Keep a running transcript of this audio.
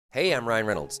Hey, I'm Ryan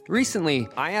Reynolds. Recently,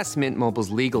 I asked Mint Mobile's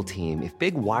legal team if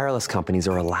big wireless companies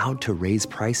are allowed to raise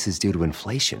prices due to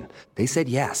inflation. They said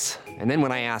yes. And then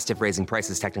when I asked if raising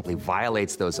prices technically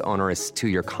violates those onerous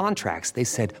two-year contracts, they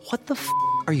said, "What the f***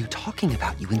 are you talking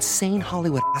about, you insane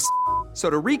Hollywood ass?" So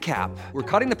to recap, we're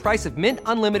cutting the price of Mint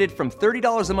Unlimited from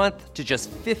 $30 a month to just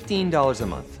 $15 a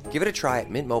month. Give it a try at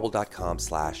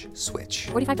mintmobile.com/switch.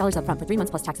 $45 up front for 3 months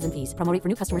plus taxes and fees. Promo rate for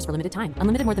new customers for limited time.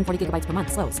 Unlimited more than 40 gigabytes per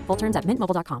month. Slows full terms at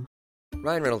mintmobile.com.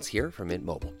 Ryan Reynolds here from Mint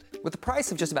Mobile. With the price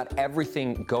of just about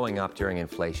everything going up during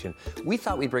inflation, we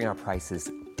thought we'd bring our prices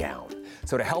down.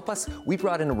 So to help us, we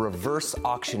brought in a reverse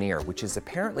auctioneer, which is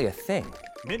apparently a thing.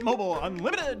 Mint Mobile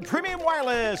Unlimited Premium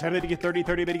Wireless. How to get 30,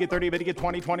 30, how to get 30, how to get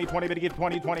 20, 20, 20, how to get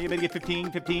 20, 20, how to get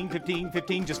 15, 15, 15,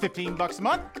 15, just $15 a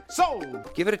month? Sold!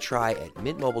 Give it a try at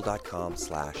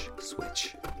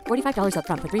mintmobile.com/switch. $45 up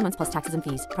front for 3 months plus taxes and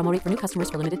fees. Promo rate for new customers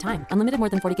for limited time. Unlimited more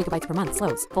than 40 gigabytes per month.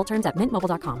 Slows full terms at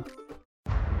mintmobile.com.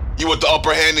 You want the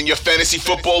upper hand in your fantasy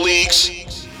football leagues?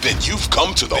 Then you've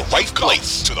come to the right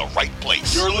place.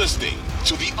 You're listening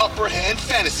to the Upper Hand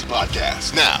Fantasy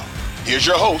Podcast. Now, here's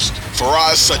your host,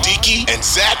 Faraz Siddiqui and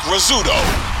Zach Rizzuto.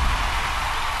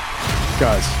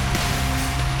 Guys,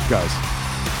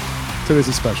 today's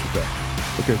a special day.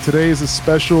 Okay, today is a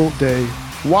special day.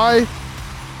 Why?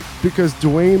 Because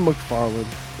Dwain McFarland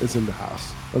is in the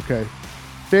house. Okay,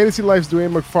 Fantasy Life's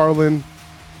Dwain McFarland.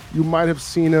 You might have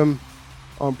seen him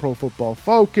on Pro Football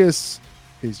Focus,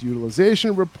 his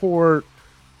utilization report.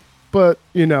 But,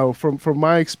 you know, from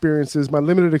my experiences, my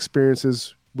limited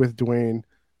experiences with Dwain,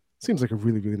 seems like a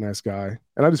really, really nice guy.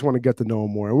 And I just want to get to know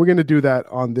him more. And we're going to do that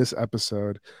on this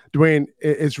episode. Dwain,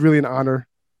 it's really an honor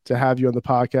to have you on the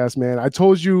podcast, man. I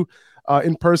told you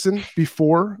in person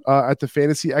before at the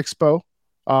Fantasy Expo,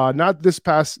 not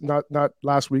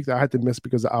last week that I had to miss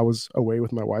because I was away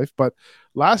with my wife, but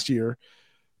last year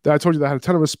that I told you that I had a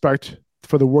ton of respect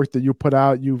for the work that you put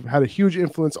out. You've had a huge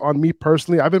influence on me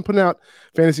personally. I've been putting out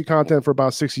fantasy content for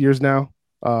about 6 years now.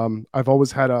 I've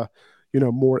always had a,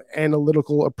 more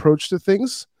analytical approach to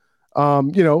things.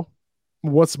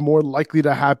 What's more likely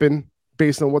to happen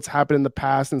based on what's happened in the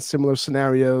past in similar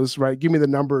scenarios, right? Give me the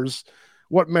numbers.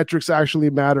 What metrics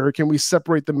actually matter? Can we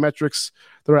separate the metrics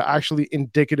that are actually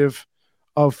indicative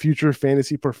of future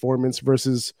fantasy performance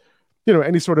versus,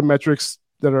 any sort of metrics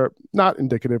that are not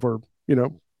indicative or,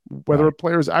 whether a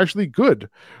player is actually good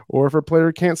or if a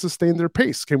player can't sustain their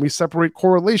pace? Can we separate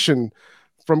correlation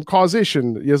from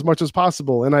causation as much as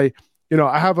possible? And I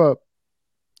have a,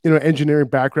 engineering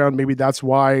background. Maybe that's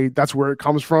where it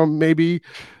comes from. Maybe,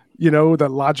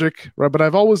 that logic, right? But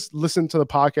I've always listened to the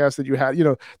podcast that you had,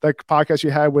 that podcast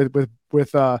you had with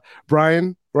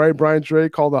Brian, right? Brian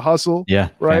Drake called The Hustle. Yeah.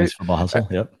 Right. Fantasy Football Hustle.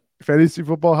 Yep. Fantasy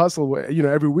Football Hustle.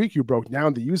 Every week you broke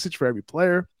down the usage for every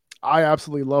player. I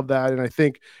absolutely love that. And I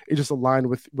think it just aligned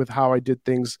with how I did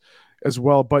things as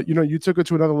well. But, you took it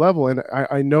to another level. And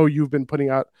I know you've been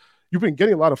getting a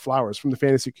lot of flowers from the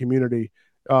fantasy community,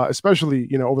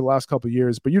 especially, over the last couple of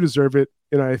years, but you deserve it.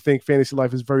 And I think Fantasy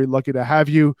Life is very lucky to have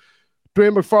you.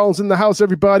 Dwain McFarland's in the house,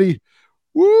 everybody.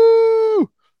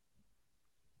 Woo!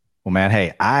 Well, man,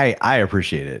 hey, I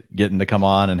appreciate it getting to come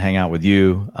on and hang out with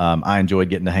you. I enjoyed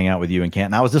getting to hang out with you in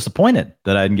Canton. I was disappointed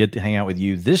that I didn't get to hang out with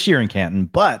you this year in Canton,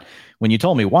 but when you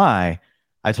told me why,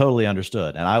 I totally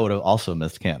understood. And I would have also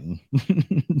missed Canton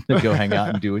to go hang out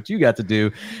and do what you got to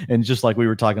do. And just like we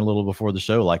were talking a little before the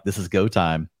show, like this is go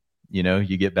time.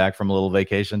 You get back from a little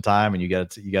vacation time and you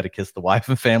got to kiss the wife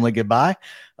and family goodbye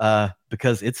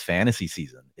because it's fantasy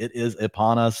season. It is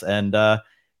upon us. And,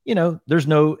 there's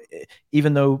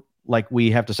even though like we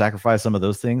have to sacrifice some of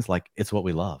those things, like it's what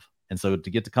we love. And so to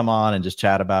get to come on and just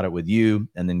chat about it with you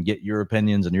and then get your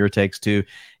opinions and your takes too.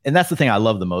 And that's the thing I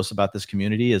love the most about this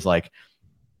community is like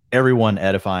everyone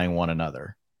edifying one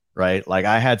another, right? Like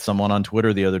I had someone on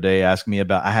Twitter the other day ask me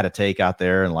about, I had a take out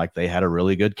there and like they had a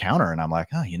really good counter. And I'm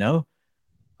like, like,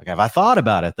 have I thought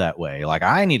about it that way? Like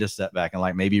I need to step back and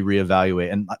like maybe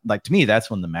reevaluate. And like, to me, that's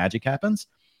when the magic happens.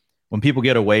 When people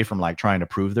get away from like trying to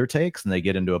prove their takes and they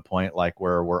get into a point like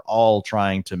where we're all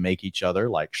trying to make each other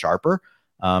like sharper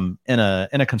in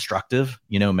a constructive,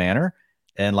 manner.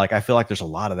 And like, I feel like there's a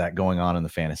lot of that going on in the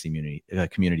fantasy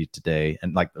community today.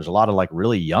 And like, there's a lot of like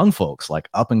really young folks, like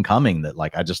up and coming that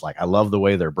like, I love the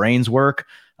way their brains work.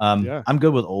 I'm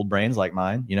good with old brains like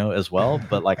mine, as well.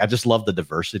 But like, I just love the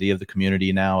diversity of the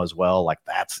community now as well. Like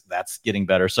that's getting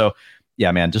better. So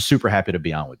yeah, man, just super happy to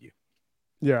be on with you.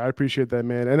 Yeah, I appreciate that,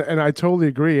 man. And I totally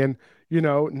agree. And,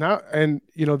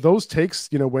 those takes,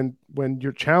 when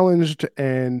you're challenged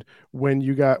and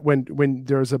when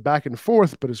there's a back and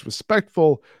forth, but it's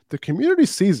respectful, the community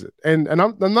sees it. And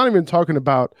I'm not even talking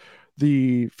about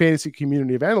the fantasy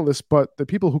community of analysts, but the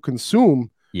people who consume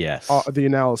Yes. The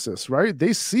analysis, right?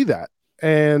 They see that,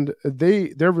 and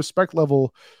their respect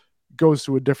level goes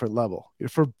to a different level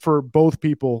for both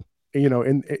people,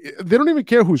 and they don't even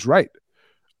care who's right.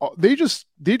 They just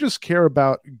care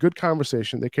about good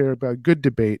conversation. They care about good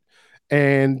debate,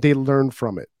 and they learn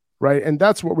from it, right? And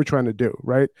that's what we're trying to do,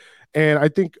 right? And I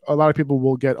think a lot of people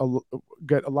will get a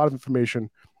lot of information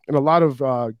and a lot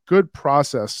of good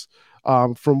process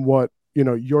from what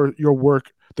your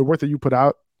work, the work that you put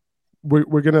out.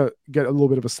 We're gonna get a little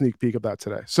bit of a sneak peek of that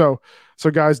today. So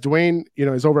guys, Dwain,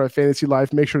 is over at Fantasy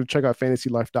Life. Make sure to check out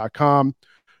fantasylife.com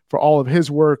for all of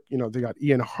his work. They got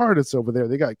Ian Harditz over there.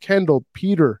 They got Kendall,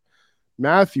 Peter,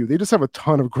 Matthew. They just have a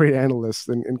ton of great analysts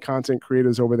and content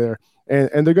creators over there,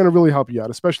 and they're gonna really help you out,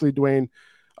 especially Dwain.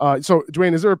 So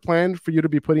Dwain, is there a plan for you to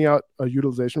be putting out a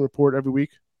utilization report every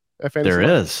week at Fantasy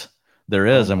Life? There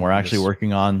is, and we're actually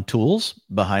working on tools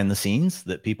behind the scenes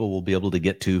that people will be able to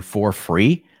get to for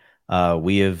free.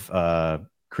 We have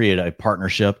created a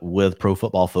partnership with Pro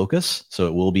Football Focus, so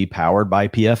it will be powered by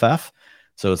PFF.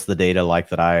 So it's the data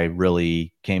that I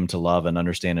really came to love and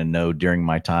understand and know during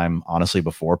my time, honestly,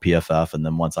 before PFF. And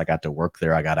then once I got to work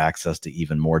there, I got access to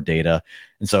even more data.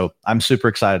 And so I'm super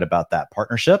excited about that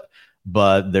partnership,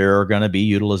 but there are going to be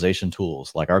utilization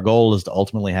tools. Our goal is to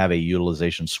ultimately have a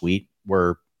utilization suite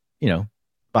where,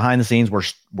 behind the scenes,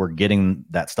 we're getting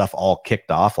that stuff all kicked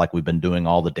off. We've been doing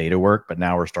all the data work, but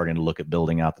now we're starting to look at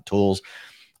building out the tools.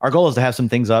 Our goal is to have some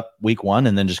things up week one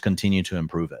and then just continue to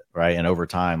improve it, right? And over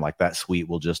time, that suite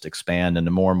will just expand into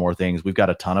more and more things. We've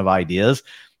got a ton of ideas,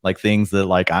 things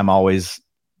that I'm always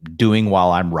doing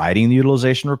while I'm writing the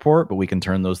utilization report, but we can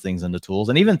turn those things into tools,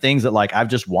 and even things that I've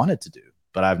just wanted to do,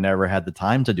 but I've never had the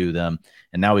time to do them,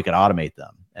 and now we can automate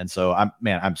them. And so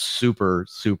I'm super,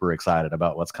 super excited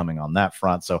about what's coming on that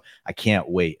front. So I can't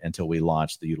wait until we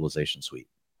launch the utilization suite.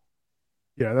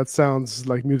 Yeah, that sounds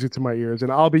like music to my ears.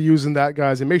 And I'll be using that,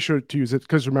 guys, and make sure to use it,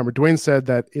 because remember, Dwain said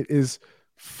that it is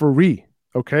free.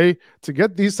 Okay. To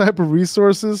get these type of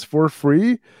resources for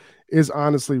free is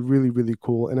honestly really, really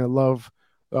cool. And I love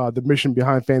the mission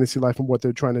behind Fantasy Life and what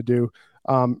they're trying to do.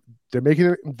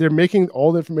 They're making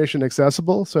all the information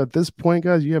accessible. So at this point,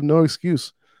 guys, you have no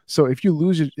excuse. So if you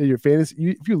lose your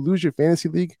fantasy, if you lose your fantasy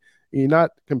league and you're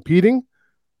not competing,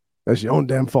 that's your own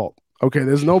damn fault. Okay,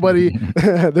 there's nobody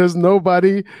that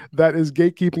is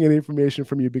gatekeeping any information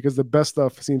from you, because the best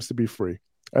stuff seems to be free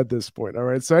at this point. All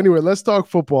right. So anyway, let's talk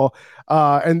football.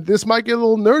 And this might get a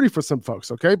little nerdy for some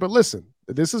folks. Okay. But listen,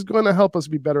 this is going to help us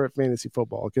be better at fantasy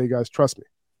football. Okay, guys, trust me.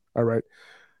 All right.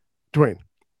 Dwain,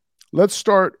 let's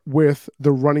start with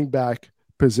the running back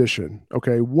position.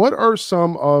 Okay. What are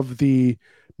some of the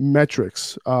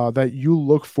metrics that you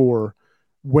look for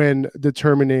when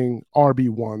determining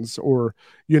RB1s or,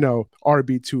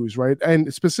 RB2s, right?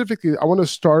 And specifically, I want to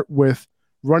start with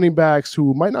running backs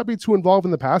who might not be too involved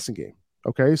in the passing game.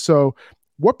 Okay. So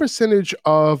what percentage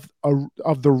of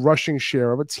the rushing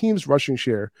share, of a team's rushing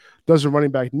share, does a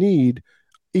running back need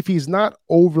if he's not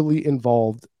overly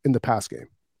involved in the pass game?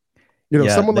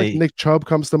 Someone like Nick Chubb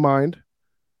comes to mind,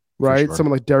 right? Sure.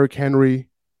 Someone like Derrick Henry,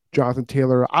 Jonathan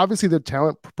Taylor. Obviously, the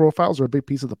talent profiles are a big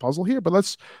piece of the puzzle here, but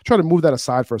let's try to move that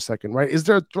aside for a second, right? Is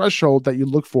there a threshold that you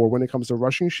look for when it comes to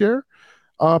rushing share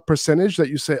percentage that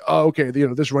you say, oh, okay,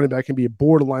 this running back can be a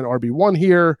borderline RB1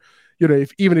 here,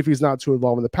 even if he's not too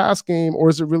involved in the pass game? Or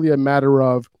is it really a matter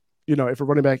of, if a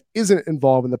running back isn't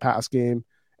involved in the pass game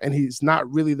and he's not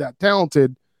really that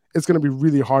talented, it's going to be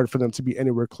really hard for them to be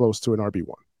anywhere close to an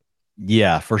RB1?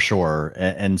 Yeah, for sure.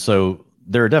 And so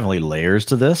there are definitely layers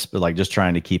to this, but just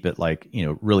trying to keep it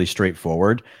really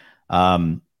straightforward.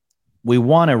 We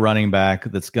want a running back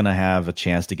that's going to have a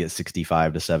chance to get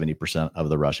 65 to 70% of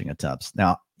the rushing attempts.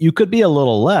 Now, you could be a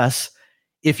little less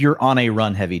if you're on a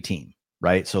run heavy team,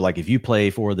 right? So if you play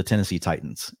for the Tennessee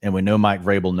Titans, and we know Mike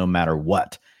Vrabel, no matter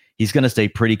what, he's going to stay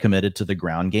pretty committed to the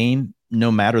ground game,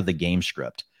 no matter the game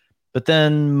script. But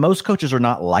then most coaches are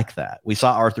not like that. We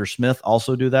saw Arthur Smith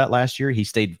also do that last year.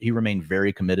 He remained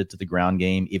very committed to the ground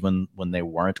game, even when they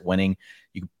weren't winning.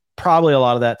 You probably a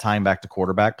lot of that time back to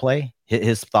quarterback play.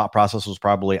 His thought process was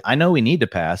probably, I know we need to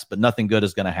pass, but nothing good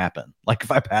is going to happen. If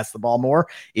I pass the ball more,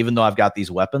 even though I've got these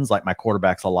weapons, my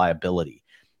quarterback's a liability.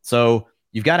 So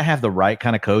you've got to have the right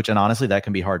kind of coach. And honestly, that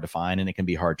can be hard to find and it can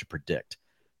be hard to predict.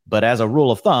 But as a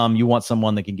rule of thumb, you want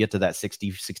someone that can get to that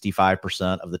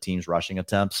 65% of the team's rushing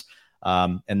attempts.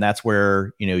 And that's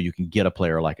where, you can get a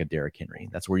player like a Derrick Henry.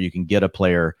 That's where you can get a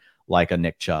player like a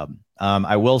Nick Chubb.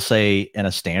 I will say in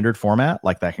a standard format,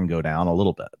 that can go down a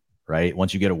little bit, right?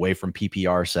 Once you get away from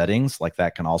PPR settings,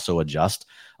 that can also adjust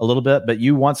a little bit, but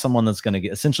you want someone that's going to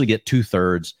essentially get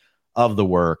 2/3 of the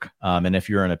work. And if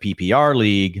you're in a PPR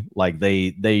league, like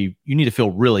you need to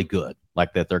feel really good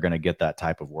like that they're going to get that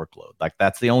type of workload. Like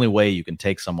that's the only way you can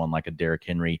take someone like a Derrick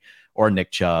Henry or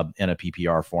Nick Chubb in a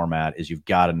PPR format is you've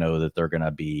got to know that they're going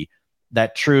to be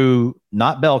that true,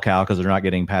 not bell cow because they're not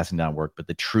getting passing down work, but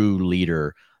the true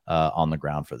leader on the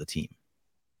ground for the team.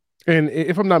 And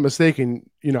if I'm not mistaken,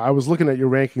 I was looking at your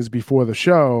rankings before the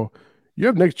show. You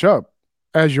have Nick Chubb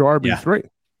as your RB3,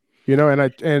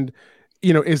 and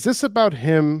is this about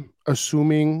him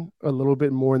assuming a little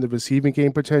bit more in the receiving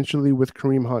game potentially with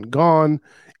Kareem Hunt gone?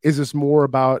 Is this more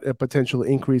about a potential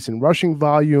increase in rushing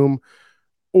volume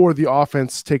or the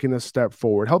offense taking a step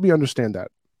forward? Help me understand that.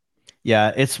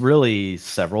 Yeah, it's really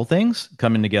several things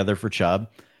coming together for Chubb.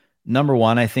 Number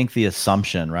one, I think the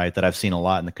assumption, right, that I've seen a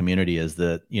lot in the community is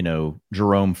that,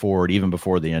 Jerome Ford, even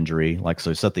before the injury,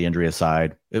 so set the injury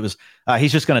aside, it was,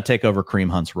 he's just going to take over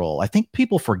Kareem Hunt's role. I think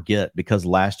people forget because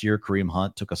last year Kareem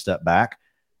Hunt took a step back,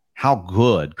 how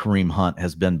good Kareem Hunt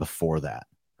has been before that,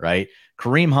 right?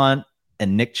 Kareem Hunt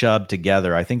and Nick Chubb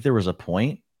together, I think there was a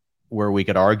point where we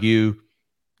could argue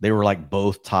they were like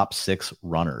both top 6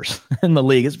 runners in the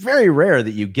league. It's very rare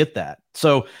that you get that.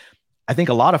 So I think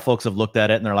a lot of folks have looked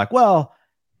at it and they're like, well,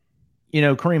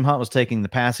 Kareem Hunt was taking the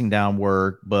passing down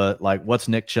work, but like, what's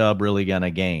Nick Chubb really going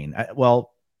to gain?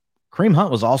 Well, Kareem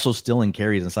Hunt was also stealing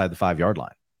carries inside the 5-yard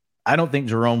line. I don't think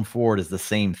Jerome Ford is the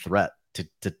same threat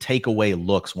to take away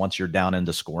looks once you're down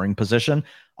into scoring position.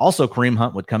 Also, Kareem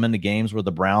Hunt would come into games where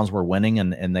the Browns were winning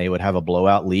and they would have a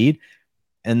blowout lead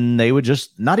and they would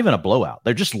just, not even a blowout,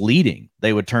 they're just leading.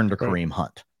 They would turn to Kareem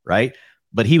Hunt, right?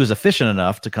 But he was efficient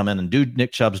enough to come in and do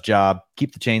Nick Chubb's job,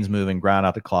 keep the chains moving, grind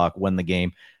out the clock, win the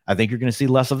game. I think you're going to see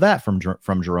less of that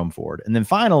from Jerome Ford. And then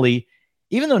finally,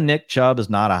 even though Nick Chubb is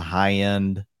not a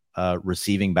high-end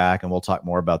receiving back, and we'll talk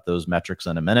more about those metrics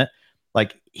in a minute,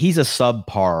 like he's a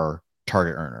subpar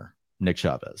target earner, Nick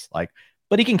Chubb is.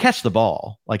 But he can catch the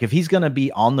ball. Like if he's going to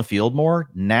be on the field more,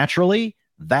 naturally,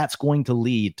 that's going to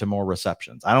lead to more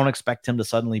receptions. I don't expect him to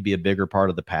suddenly be a bigger part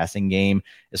of the passing game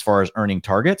as far as earning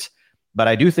targets. But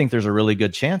I do think there's a really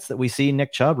good chance that we see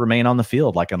Nick Chubb remain on the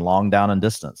field, like in long down and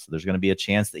distance. There's going to be a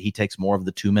chance that he takes more of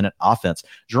the 2-minute offense.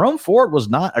 Jerome Ford was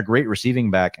not a great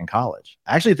receiving back in college.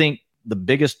 I actually think the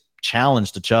biggest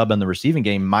challenge to Chubb in the receiving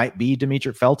game might be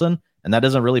Demetric Felton, and that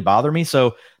doesn't really bother me.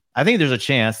 So I think there's a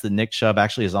chance that Nick Chubb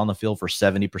actually is on the field for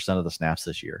 70% of the snaps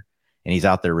this year. And he's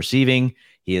out there receiving.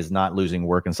 He is not losing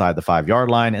work inside the 5-yard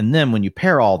line. And then when you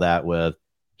pair all that with,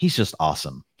 he's just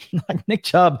awesome. Like Nick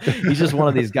Chubb, he's just one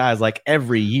of these guys like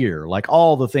every year, like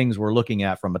all the things we're looking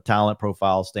at from a talent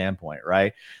profile standpoint,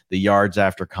 right? The yards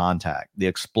after contact, the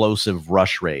explosive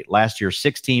rush rate. Last year,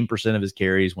 16% of his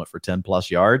carries went for 10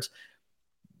 plus yards.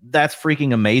 That's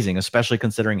freaking amazing, especially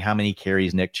considering how many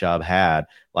carries Nick Chubb had.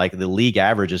 Like the league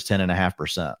average is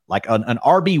 10.5%. Like an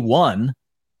RB1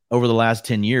 over the last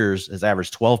 10 years has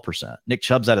averaged 12%. Nick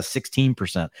Chubb's at a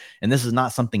 16%. And this is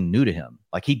not something new to him.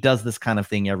 Like he does this kind of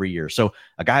thing every year. So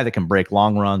a guy that can break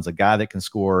long runs, a guy that can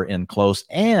score in close.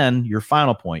 And your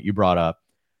final point you brought up,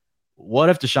 what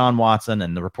if Deshaun Watson,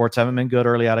 and the reports haven't been good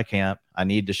early out of camp. I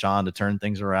need Deshaun to turn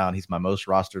things around. He's my most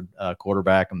rostered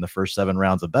quarterback in the first 7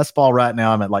 rounds of best ball right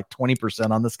now. I'm at like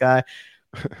 20% on this guy.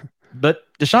 But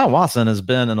Deshaun Watson has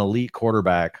been an elite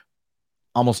quarterback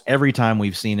almost every time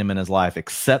we've seen him in his life,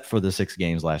 except for the 6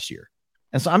 games last year.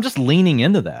 And so I'm just leaning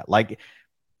into that. Like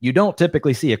you don't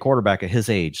typically see a quarterback at his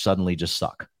age suddenly just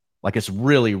suck. Like it's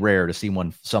really rare to see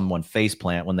someone face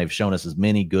plant when they've shown us as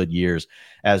many good years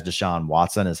as Deshaun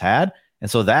Watson has had.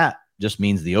 And so that just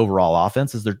means the overall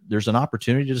offense is there's an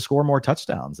opportunity to score more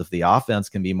touchdowns if the offense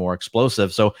can be more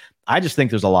explosive. So I just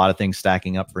think there's a lot of things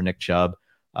stacking up for Nick Chubb.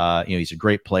 He's a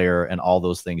great player, and all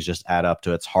those things just add up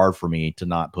to it's hard for me to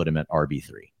not put him at RB3.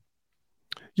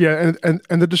 Yeah, and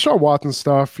the Deshaun Watson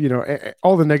stuff,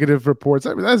 all the negative reports,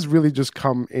 that's really just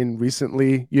come in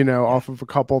recently, off of a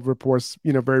couple of reports,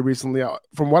 very recently.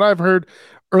 From what I've heard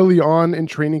early on in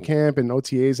training camp and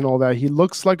OTAs and all that, he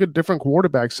looks like a different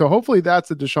quarterback. So hopefully that's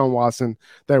the Deshaun Watson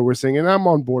that we're seeing. And I'm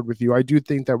on board with you. I do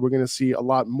think that we're going to see a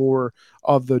lot more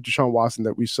of the Deshaun Watson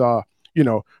that we saw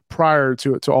prior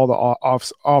to all the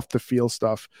off the field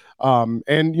stuff. And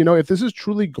if this is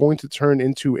truly going to turn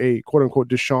into a quote unquote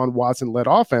Deshaun Watson led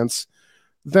offense,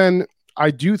 then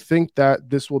I do think that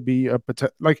this will be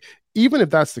even if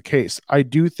that's the case, I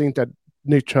do think that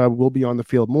Nick Chubb will be on the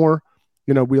field more.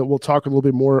 We'll talk a little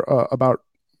bit more about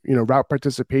route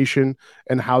participation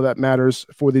and how that matters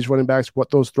for these running backs, what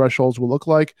those thresholds will look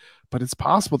like. But it's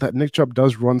possible that Nick Chubb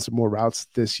does run some more routes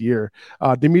this year.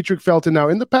 Demetric Felton, now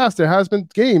in the past, there has been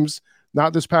games,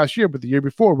 not this past year, but the year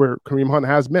before, where Kareem Hunt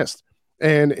has missed.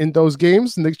 And in those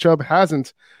games, Nick Chubb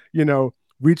hasn't,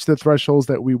 reach the thresholds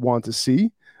that we want to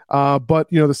see. But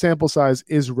the sample size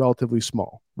is relatively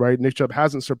small, right? Nick Chubb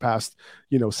hasn't surpassed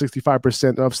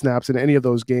 65% of snaps in any of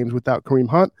those games without Kareem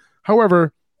Hunt.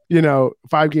 However,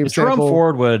 5-game sample. Jerome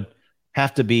Ford would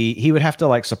have to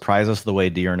like surprise us the way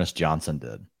Dearness Johnson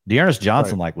did. Dearness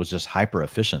Johnson was just hyper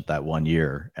efficient that one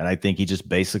year, and I think he just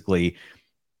basically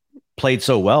played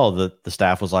so well that the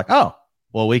staff was like, oh,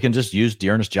 well, we can just use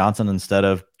Dearness Johnson instead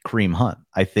of Kareem Hunt.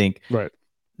 I think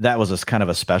that was a kind of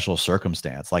a special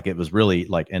circumstance. Like, it was really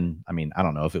and I mean, I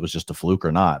don't know if it was just a fluke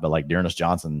or not, but like Dearness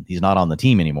Johnson, he's not on the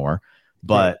team anymore,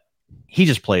 but he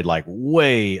just played like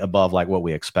way above like what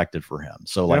we expected for him.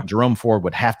 So like Jerome Ford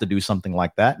would have to do something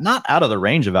like that, not out of the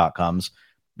range of outcomes,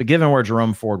 but given where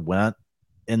Jerome Ford went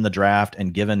in the draft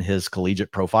and given his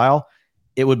collegiate profile,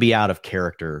 it would be out of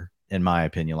character, in my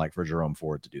opinion, like for Jerome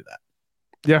Ford to do that.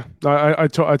 Yeah, I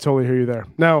totally hear you there.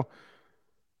 Now,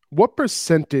 what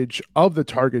percentage of the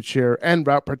target share and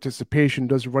route participation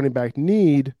does a running back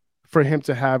need for him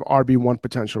to have RB1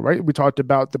 potential, right? We talked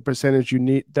about the percentage you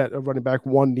need that a running back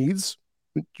one needs.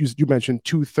 You mentioned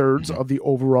 2/3 of the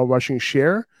overall rushing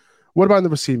share. What about in the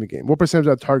receiving game? What percentage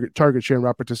of that target share and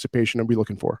route participation are we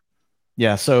looking for?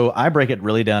 Yeah, so I break it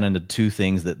really down into two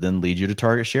things that then lead you to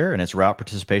target share, and it's route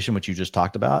participation, which you just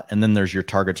talked about, and then there's your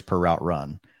targets per route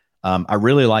run. I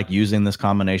really like using this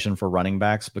combination for running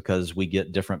backs because we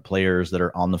get different players that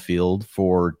are on the field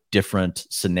for different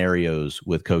scenarios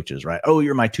with coaches, right? Oh,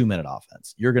 you're my 2-minute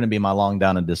offense. You're going to be my long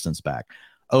down and distance back.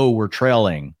 Oh, we're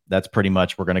trailing. That's pretty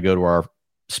much, we're going to go to our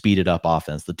speeded up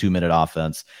offense, the 2-minute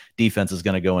offense. Defense is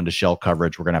going to go into shell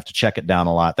coverage. We're going to have to check it down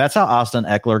a lot. That's how Austin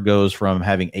Eckler goes from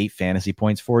having 8 fantasy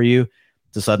points for you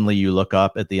to suddenly you look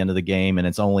up at the end of the game and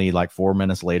it's only like 4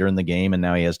 minutes later in the game and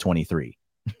now he has 23.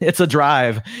 It's a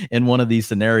drive in one of these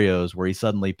scenarios where he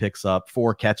suddenly picks up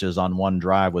 4 catches on one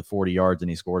drive with 40 yards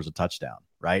and he scores a touchdown,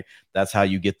 right? That's how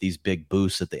you get these big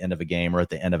boosts at the end of a game or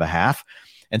at the end of a half.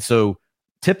 And so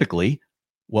typically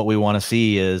what we want to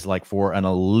see is like for an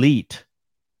elite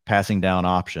passing down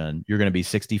option, you're going to be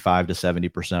 65 to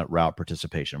 70% route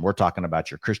participation. We're talking about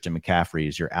your Christian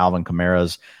McCaffreys, your Alvin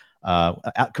Kamara's.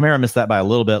 Kamara missed that by a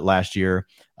little bit last year.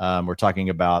 We're talking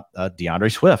about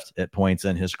DeAndre Swift at points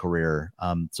in his career.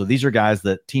 So these are guys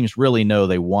that teams really know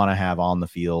they want to have on the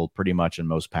field pretty much in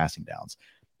most passing downs.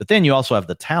 But then you also have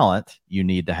the talent you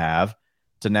need to have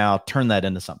to now turn that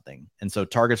into something. And so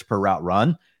targets per route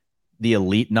run, the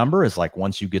elite number is like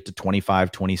once you get to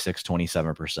 25, 26,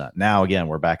 27%. Now, again,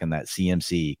 we're back in that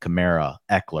CMC, Kamara,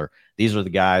 Eckler. These are the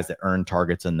guys that earn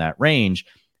targets in that range.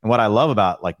 And what I love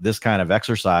about like this kind of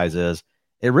exercise is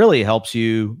it really helps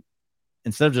you,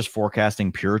 instead of just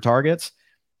forecasting pure targets,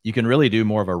 you can really do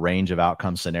more of a range of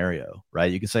outcome scenario,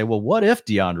 right? You can say, well, what if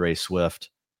DeAndre Swift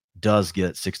does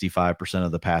get 65%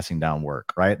 of the passing down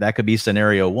work, right? That could be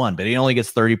scenario 1, but he only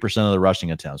gets 30% of the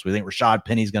rushing attempts. We think Rashad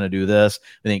Penny's going to do this.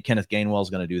 We think Kenneth Gainwell is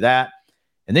going to do that.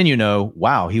 And then,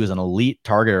 wow, he was an elite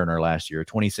target earner last year,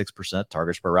 26%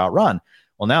 targets per route run.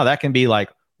 Well, now that can be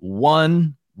like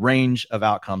one range of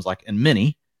outcomes, like in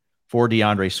many for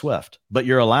DeAndre Swift, but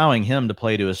you're allowing him to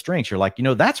play to his strengths. You're like,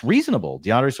 that's reasonable.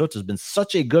 DeAndre Swift has been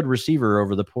such a good receiver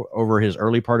over his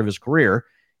early part of his career,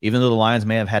 even though the Lions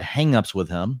may have had hangups with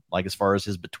him, like as far as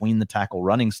his between the tackle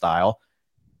running style,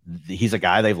 he's a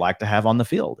guy they've liked to have on the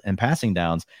field and passing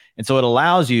downs. And so it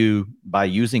allows you, by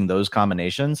using those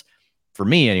combinations, for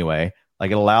me anyway,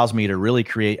 like it allows me to really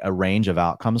create a range of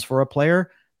outcomes for a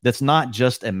player that's not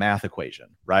just a math equation,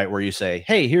 right? Where you say,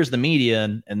 hey, here's the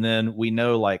median. And then we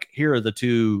know like, here are the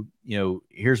two,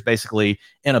 here's basically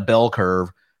in a bell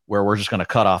curve where we're just going to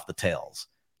cut off the tails.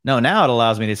 No, now it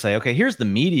allows me to say, okay, here's the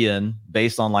median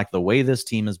based on like the way this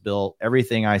team is built,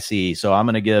 everything I see. So I'm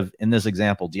going to give, in this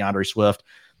example, DeAndre Swift,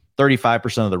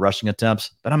 35% of the rushing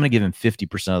attempts, but I'm going to give him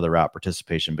 50% of the route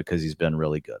participation because he's been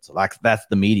really good. So that's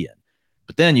the median.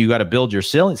 But then you got to build your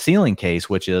ceiling case,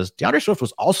 which is DeAndre Swift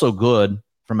was also good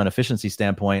from an efficiency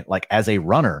standpoint, like as a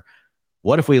runner.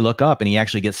 What if we look up and he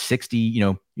actually gets 60,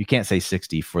 you can't say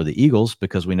 60 for the Eagles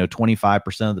because we know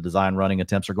 25% of the design running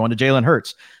attempts are going to Jalen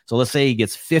Hurts. So let's say he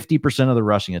gets 50% of the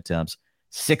rushing attempts,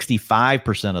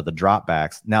 65% of the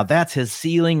dropbacks. Now that's his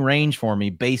ceiling range for me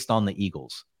based on the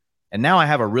Eagles. And now I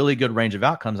have a really good range of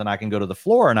outcomes and I can go to the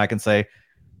floor and I can say,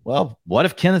 well, what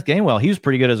if Kenneth Gainwell, he was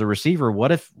pretty good as a receiver.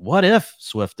 What if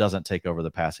Swift doesn't take over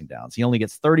the passing downs? He only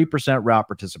gets 30% route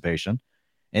participation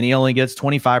and he only gets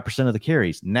 25% of the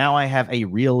carries. Now I have a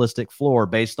realistic floor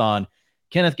based on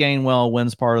Kenneth Gainwell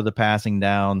wins part of the passing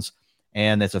downs,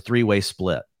 and it's a 3-way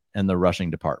split in the rushing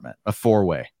department, a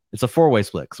 4-way. It's a 4-way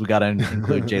split because we got to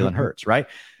include Jalen Hurts, right?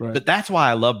 Right. But that's why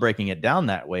I love breaking it down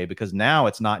that way, because now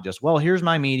it's not just, well, here's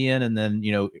my median, and then,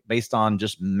 based on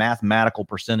just mathematical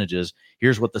percentages,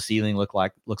 here's what the ceiling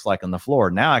looks like on the floor.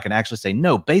 Now I can actually say,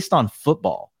 no, based on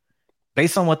football,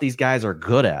 based on what these guys are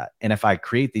good at, and if I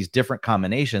create these different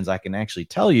combinations, I can actually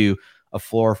tell you a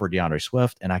floor for DeAndre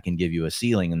Swift, and I can give you a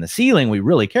ceiling. And the ceiling we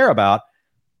really care about,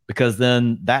 because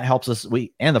then that helps us,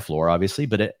 and the floor, obviously,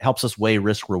 but it helps us weigh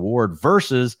risk reward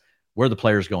versus where the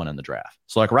player's going in the draft.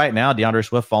 So like right now, DeAndre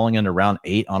Swift falling into round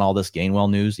 8 on all this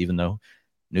Gainwell news, even though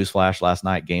newsflash last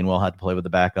night, Gainwell had to play with the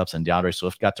backups and DeAndre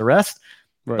Swift got to rest.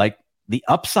 Right. Like the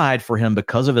upside for him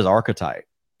because of his archetype,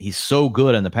 he's so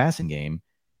good in the passing game.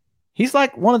 He's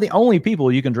like one of the only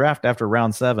people you can draft after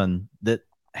round 7 that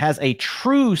has a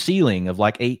true ceiling of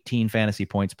like 18 fantasy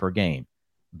points per game,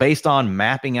 based on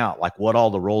mapping out like what all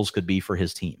the roles could be for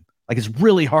his team. Like it's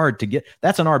really hard to get.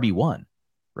 That's an RB1,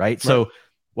 right? So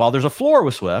while there's a floor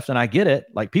with Swift, and I get it,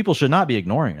 like people should not be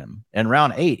ignoring him. In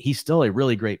round 8, he's still a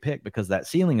really great pick because that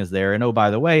ceiling is there. And oh, by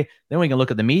the way, then we can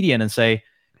look at the median and say,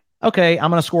 okay, I'm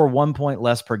going to score 1 point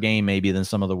less per game maybe than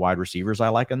some of the wide receivers I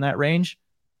like in that range.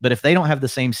 But if they don't have the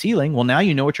same ceiling, well, now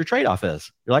you know what your trade-off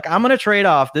is. You're like, I'm going to trade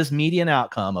off this median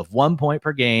outcome of 1 point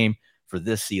per game for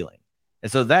this ceiling.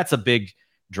 And so that's a big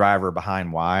driver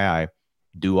behind why I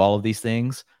do all of these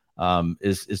things,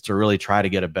 is to really try to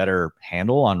get a better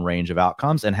handle on range of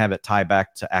outcomes and have it tie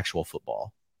back to actual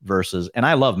football versus, and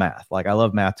I love math. Like I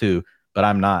love math too, but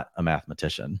I'm not a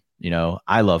mathematician.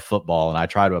 I love football and I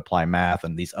try to apply math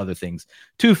and these other things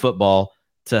to football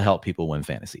to help people win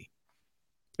fantasy.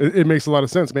 It makes a lot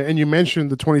of sense, man. And you mentioned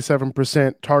the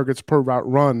 27% targets per route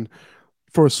run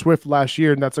for Swift last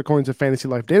year, and that's according to Fantasy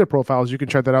Life data profiles. You can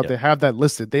check that out. Yep. They have that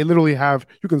listed. They literally have,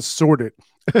 you can sort it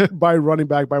by running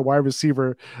back, by wide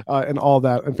receiver, and all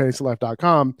that on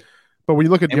fantasylife.com. But when you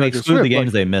look at we exclude Swift, the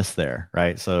games they missed there,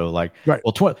 right? So like, right.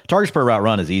 Well, targets per route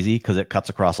run is easy because it cuts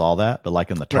across all that. But like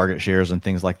in the target shares and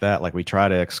things like that, like we try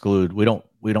to exclude. We don't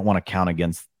want to count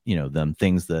against them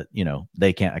things that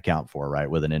they can't account for, right,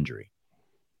 with an injury.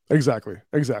 Exactly.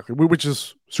 Which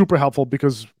is super helpful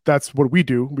because that's what we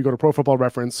do. We go to Pro Football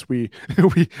Reference. We then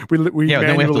we have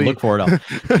to look for it.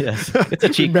 Yes, it's a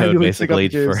cheat code basically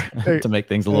to make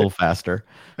things a little faster.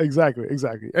 Exactly.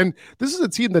 And this is a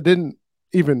team that didn't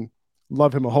even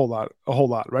love him a whole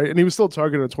lot, right? And he was still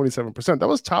targeted at 27%. That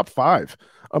was top 5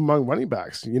 among running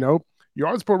backs.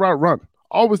 Yards per route run,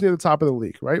 always near the top of the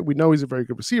league, right? We know he's a very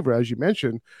good receiver, as you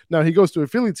mentioned. Now he goes to a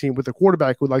Philly team with a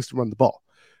quarterback who likes to run the ball.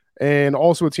 And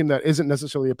also a team that isn't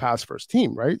necessarily a pass-first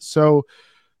team, right? So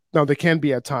now they can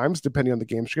be at times, depending on the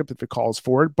game script, if it calls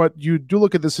for it. But you do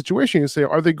look at the situation and say,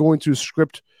 are they going to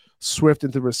script Swift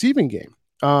into the receiving game?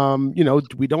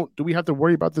 Do we have to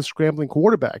worry about the scrambling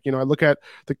quarterback? I look at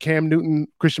the Cam Newton,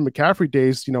 Christian McCaffrey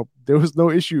days. There was no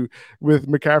issue with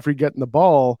McCaffrey getting the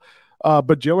ball.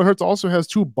 But Jalen Hurts also has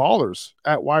 2 ballers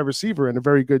at wide receiver and a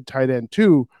very good tight end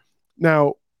too.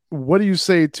 Now, what do you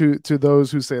say to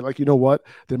those who say, like, what,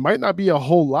 there might not be a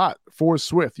whole lot for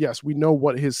Swift? Yes, we know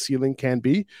what his ceiling can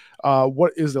be.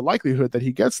 What is the likelihood that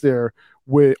he gets there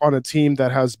on a team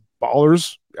that has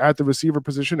ballers at the receiver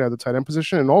position, at the tight end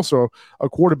position, and also a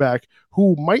quarterback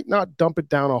who might not dump it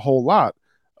down a whole lot?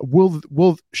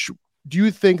 Do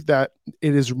you think that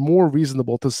it is more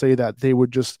reasonable to say that they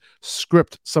would just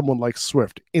script someone like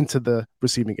Swift into the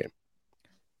receiving game?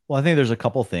 Well, I think there's a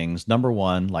couple things. Number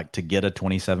one, like to get a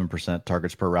 27%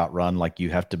 targets per route run, like you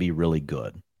have to be really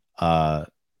good.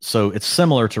 So it's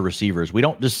similar to receivers. We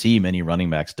don't just see many running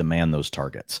backs demand those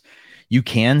targets. You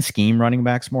can scheme running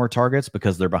backs more targets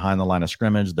because they're behind the line of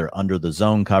scrimmage. They're under the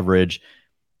zone coverage.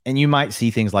 And you might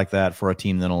see things like that for a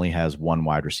team that only has 1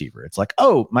 wide receiver. It's like,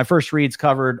 oh, my first read's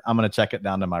covered. I'm going to check it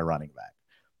down to my running back.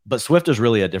 But Swift is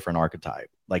really a different archetype.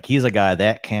 Like he's a guy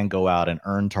that can go out and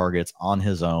earn targets on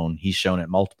his own. He's shown it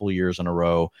multiple years in a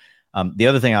row. The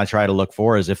other thing I try to look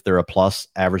for is if they're a plus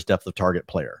average depth of target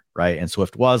player, right? And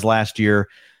Swift was last year.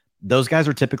 Those guys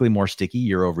are typically more sticky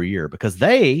year over year because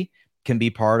they can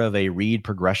be part of a read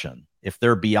progression. If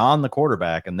they're beyond the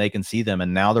quarterback and they can see them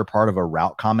and now they're part of a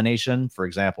route combination, for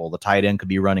example, the tight end could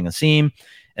be running a seam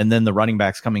and then the running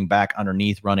back's coming back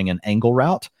underneath running an angle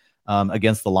route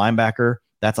against the linebacker.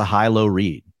 That's a high-low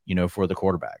read, for the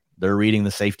quarterback. They're reading the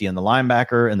safety and the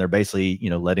linebacker, and they're basically,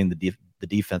 letting the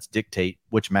defense dictate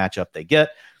which matchup they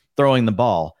get, throwing the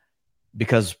ball.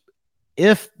 Because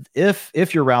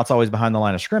if your route's always behind the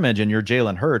line of scrimmage and you're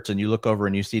Jalen Hurts and you look over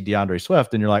and you see DeAndre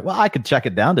Swift and you're like, well, I could check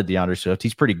it down to DeAndre Swift.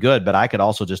 He's pretty good, but I could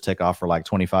also just take off for like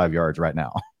 25 yards right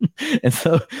now. And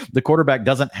so the quarterback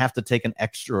doesn't have to take an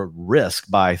extra risk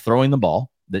by throwing the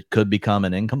ball that could become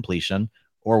an incompletion,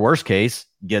 or worst case,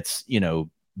 gets,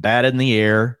 bad in the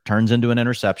air, turns into an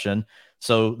interception.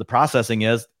 So the processing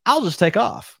is, I'll just take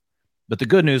off. But the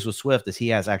good news with Swift is he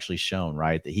has actually shown,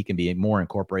 right, that he can be more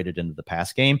incorporated into the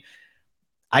pass game.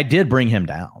 I did bring him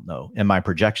down, though, in my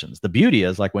projections. The beauty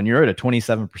is, like, when you're at a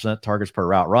 27% targets per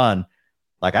route run,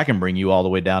 like, I can bring you all the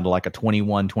way down to like a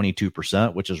 21,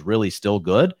 22%, which is really still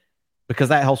good, because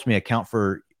that helps me account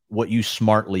for what you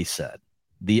smartly said.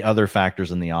 The other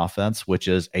factors in the offense, which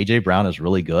is A.J. Brown is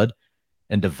really good,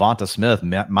 and Devonta Smith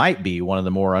might be one of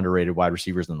the more underrated wide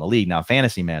receivers in the league. Now,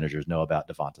 fantasy managers know about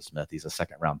Devonta Smith. He's a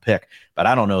second-round pick, but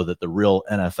I don't know that the real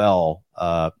NFL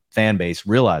fan base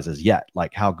realizes yet,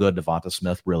 like, how good Devonta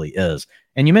Smith really is.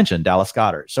 And you mentioned Dallas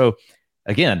Goedert. So,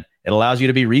 again, it allows you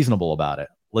to be reasonable about it.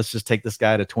 Let's just take this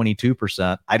guy to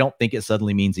 22%. I don't think it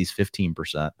suddenly means he's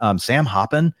 15%. Sam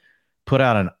Hoppen put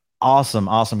out an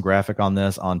awesome graphic on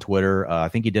this on Twitter. I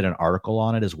think he did an article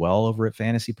on it as well over at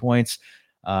Fantasy Points.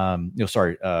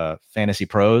 Fantasy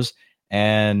Pros.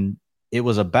 And it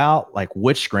was about like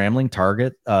which scrambling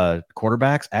target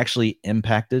quarterbacks actually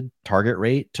impacted target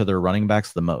rate to their running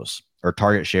backs the most, or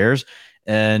target shares.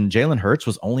 And Jalen Hurts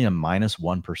was only a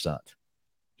 -1%.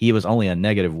 He was only a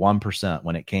 -1%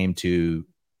 when it came to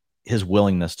his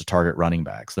willingness to target running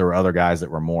backs. There were other guys that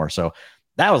were more. So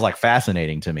that was like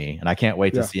fascinating to me. And I can't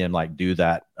wait to see him like do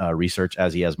that research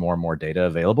as he has more and more data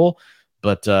available.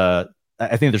 But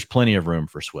I think there's plenty of room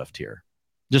for Swift here,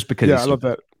 just because. I love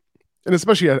that. And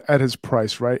especially at his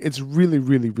price, right? It's really,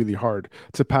 really, really hard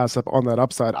to pass up on that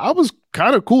upside. I was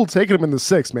kind of cool taking him in the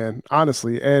 6, man,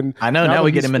 honestly. And I know now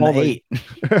we get him in the 8.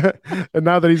 And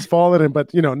now that he's fallen,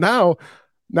 but now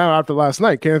after last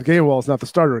night, Kenneth Gainwell is not the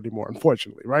starter anymore,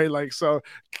 unfortunately, right? Like, so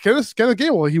Kenneth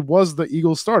Gainwell, he was the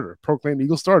Eagles starter, proclaimed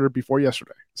Eagles starter before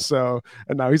yesterday. So,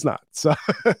 and now he's not. So,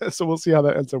 so we'll see how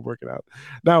that ends up working out.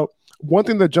 Now, one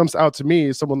thing that jumps out to me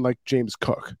is someone like James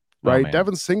Cook, right?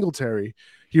 Devin Singletary,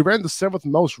 he ran the 7th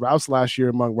most routes last year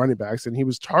among running backs, and he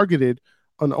was targeted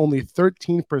on only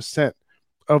 13%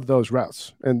 of those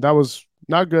routes. And that was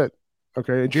not good.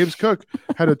 Okay. And James Cook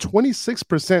had a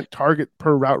 26% target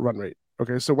per route run rate.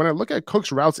 Okay. So when I look at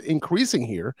Cook's routes increasing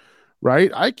here,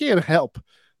 right, I can't help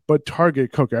but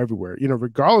target Cook everywhere,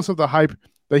 regardless of the hype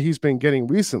that he's been getting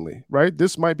recently, right?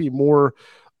 This might be more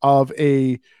of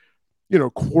a,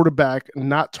 quarterback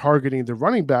not targeting the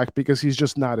running back because he's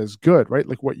just not as good, right?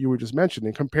 Like what you were just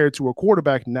mentioning, compared to a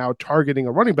quarterback now targeting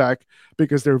a running back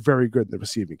because they're very good in the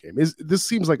receiving game. This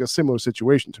seems like a similar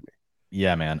situation to me.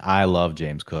 Yeah, man. I love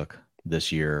James Cook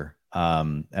this year.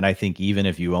 And I think even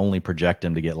if you only project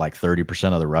him to get like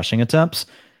 30% of the rushing attempts,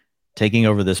 taking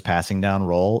over this passing down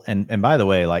role. And by the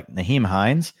way, like Nyheim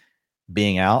Hines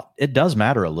being out, it does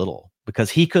matter a little,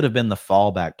 because he could have been the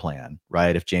fallback plan,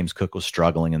 right? If James Cook was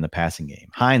struggling in the passing game.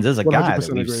 Hines is a guy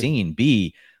that we've seen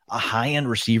be a high-end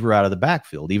receiver out of the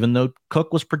backfield. Even though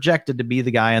Cook was projected to be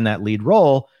the guy in that lead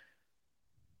role,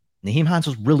 Nyheim Hines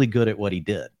was really good at what he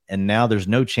did. And now there's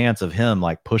no chance of him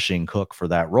like pushing Cook for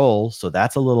that role. So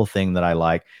that's a little thing that I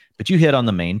like. But you hit on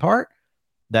the main part,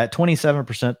 that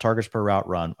 27% targets per route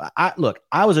run. I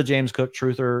was a James Cook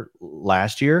truther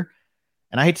last year.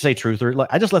 And I hate to say truther, like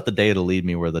I just let the data lead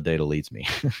me where the data leads me,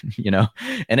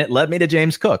 and it led me to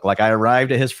James Cook. Like I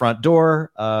arrived at his front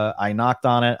door. I knocked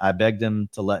on it. I begged him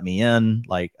to let me in,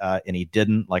 and he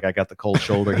didn't. Like I got the cold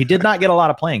shoulder. He did not get a lot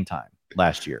of playing time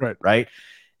last year. Right.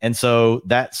 And so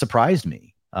that surprised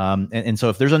me. And so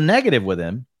if there's a negative with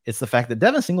him, it's the fact that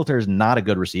Devin Singletary is not a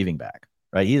good receiving back,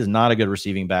 right? He is not a good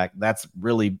receiving back.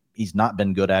 He's not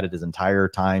been good at it his entire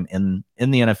time in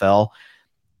the NFL.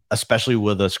 Especially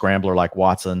with a scrambler like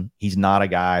Watson. He's not a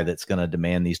guy that's going to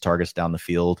demand these targets down the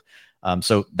field.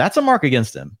 So that's a mark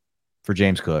against him for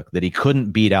James Cook, that he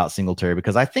couldn't beat out Singletary,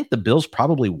 because I think the Bills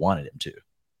probably wanted him to,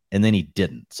 and then he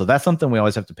didn't. So that's something we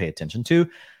always have to pay attention to.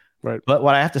 Right. But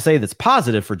what I have to say that's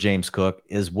positive for James Cook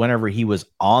is whenever he was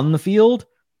on the field,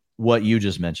 what you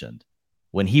just mentioned,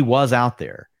 when he was out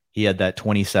there, he had that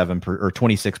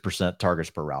 26% targets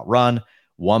per route run,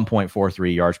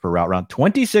 1.43 yards per route run,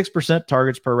 26%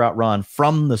 targets per route run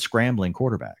from the scrambling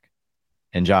quarterback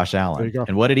and Josh Allen.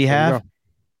 And what did he have?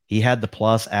 He had the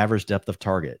plus average depth of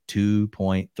target,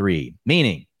 2.3,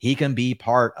 meaning he can be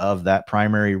part of that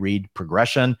primary read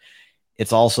progression.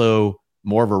 It's also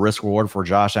more of a risk reward for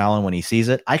Josh Allen when he sees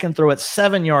it. I can throw it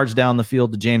 7 yards down the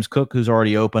field to James Cook, who's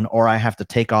already open, or I have to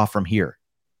take off from here.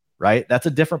 Right? That's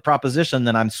a different proposition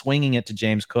than I'm swinging it to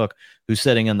James Cook, who's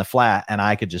sitting in the flat, and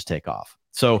I could just take off.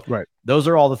 So those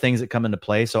are all the things that come into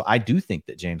play. So I do think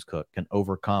that James Cook can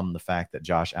overcome the fact that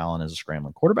Josh Allen is a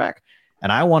scrambling quarterback.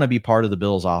 And I want to be part of the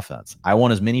Bills offense. I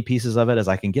want as many pieces of it as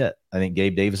I can get. I think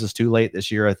Gabe Davis is too late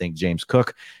this year. I think James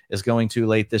Cook is going too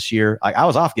late this year. I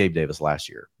was off Gabe Davis last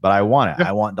year, but I want it. Yeah.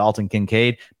 I want Dalton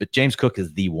Kincaid, but James Cook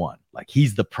is the one. Like,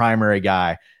 he's the primary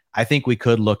guy. I think we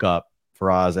could look up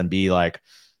Faraz and be like,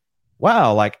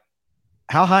 wow, like,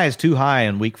 how high is too high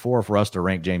in week 4 for us to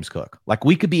rank James Cook? Like,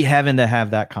 we could be having to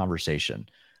have that conversation.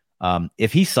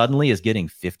 If he suddenly is getting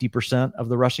 50% of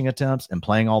the rushing attempts and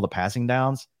playing all the passing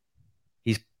downs,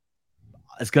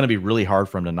 it's going to be really hard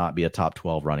for him to not be a top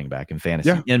 12 running back in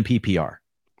fantasy in PPR.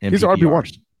 He's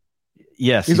RB1.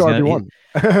 Yes. He's RB1.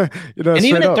 And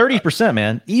even at 30%,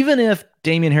 man, even if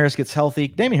Damian Harris gets healthy,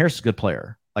 Damian Harris is a good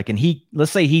player. Like, and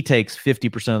let's say he takes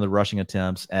 50% of the rushing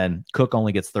attempts and Cook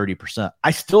only gets 30%.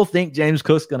 I still think James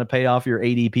Cook's going to pay off your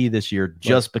ADP this year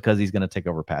just because he's going to take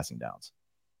over passing downs.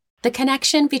 The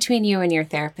connection between you and your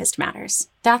therapist matters.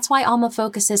 That's why Alma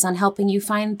focuses on helping you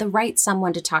find the right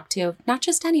someone to talk to, not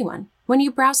just anyone. When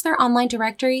you browse their online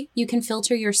directory, you can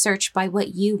filter your search by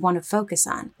what you want to focus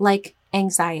on, like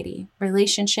anxiety,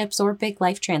 relationships, or big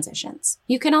life transitions.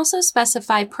 You can also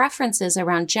specify preferences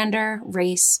around gender,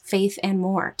 race, faith, and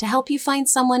more to help you find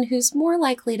someone who's more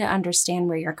likely to understand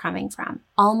where you're coming from.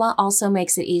 Alma also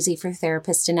makes it easy for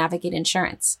therapists to navigate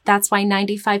insurance. That's why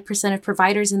 95% of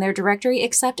providers in their directory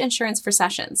accept insurance for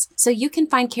sessions, so you can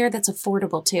find care that's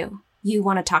affordable too. You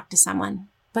want to talk to someone,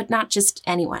 but not just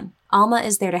anyone. Alma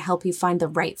is there to help you find the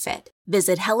right fit.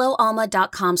 Visit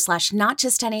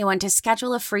helloalma.com/notjustanyone to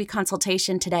schedule a free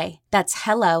consultation today. That's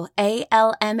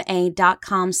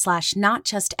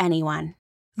helloalma.com/notjustanyone.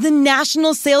 The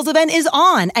national sales event is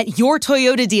on at your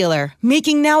Toyota dealer,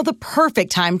 making now the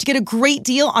perfect time to get a great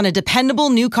deal on a dependable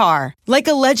new car. Like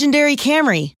a legendary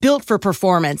Camry, built for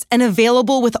performance and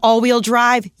available with all-wheel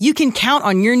drive, you can count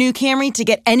on your new Camry to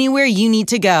get anywhere you need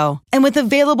to go. And with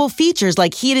available features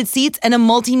like heated seats and a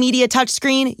multimedia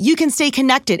touchscreen, you can stay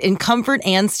connected in comfort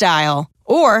and style.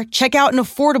 Or check out an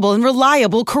affordable and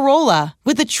reliable Corolla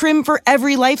with a trim for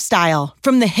every lifestyle,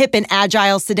 from the hip and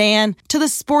agile sedan to the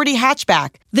sporty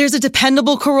hatchback. There's a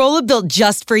dependable Corolla built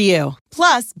just for you.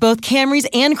 Plus, both Camrys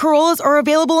and Corollas are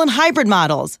available in hybrid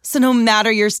models, so no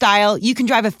matter your style, you can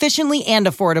drive efficiently and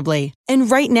affordably.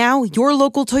 And right now, your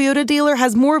local Toyota dealer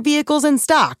has more vehicles in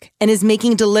stock and is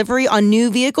making delivery on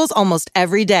new vehicles almost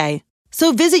every day.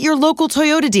 So visit your local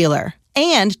Toyota dealer.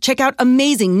 And check out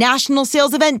amazing national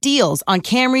sales event deals on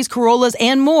Camrys, Corollas,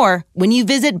 and more when you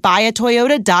visit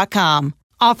buyatoyota.com.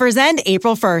 Offers end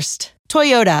April 1st.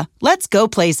 Toyota, let's go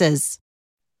places.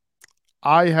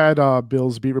 I had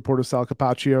Bill's beat reporter Sal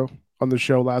Capaccio on the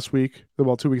show last week,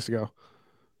 2 weeks ago,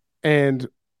 and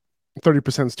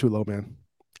 30% is too low, man.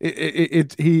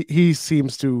 He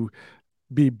seems to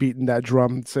be beating that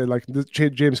drum, say like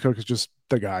James Cook is just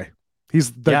the guy. He's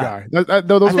the guy.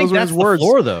 Those are his words. The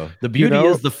floor, though. The beauty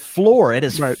is the floor. At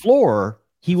his floor,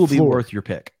 he will be worth your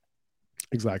pick.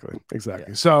 Exactly.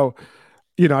 Yeah. So,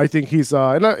 I think he's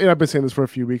and I've been saying this for a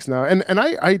few weeks now, and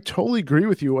I totally agree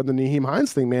with you on the Nyheim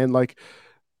Hines thing, man. Like,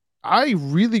 I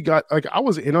really got I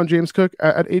was in on James Cook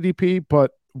at ADP,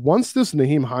 but once this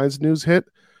Nyheim Hines news hit,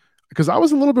 because I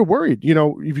was a little bit worried. If you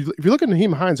look at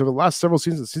Nyheim Hines over the last several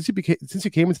seasons since he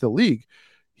came into the league,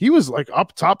 he was like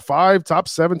up top 5, top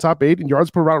 7, top 8 in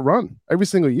yards per route run every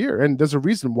single year. And there's a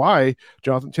reason why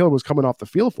Jonathan Taylor was coming off the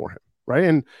field for him, right?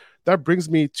 And that brings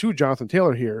me to Jonathan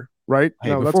Taylor here, right?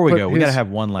 Hey, now, before we go, we got to have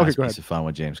one last piece of fun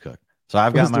with James Cook. So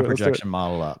I've got my projection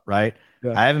model up, right?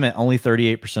 Yeah. I have him at only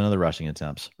 38% of the rushing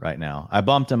attempts right now. I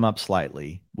bumped him up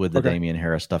slightly with the Damian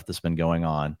Harris stuff that's been going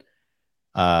on.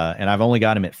 And I've only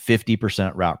got him at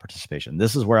 50% route participation.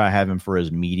 This is where I have him for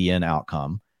his median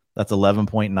outcome. That's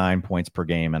 11.9 points per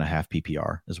game and a half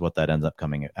PPR is what that ends up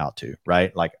coming out to,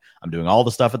 right? Like, I'm doing all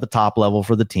the stuff at the top level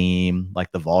for the team,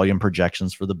 like the volume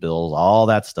projections for the Bills, all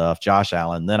that stuff, Josh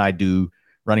Allen. Then I do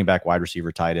running back, wide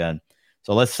receiver, tight end.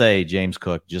 So let's say James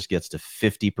Cook just gets to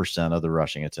 50% of the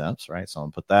rushing attempts, right? So I'm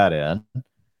going to put that in.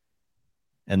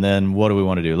 And then what do we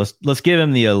want to do? Let's give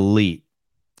him the elite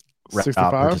route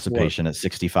participation at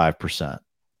 65%.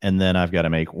 And then I've got to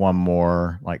make one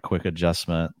more like quick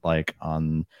adjustment, like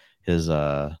on his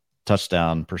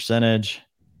touchdown percentage.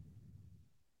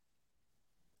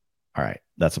 All right,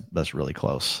 that's really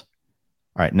close.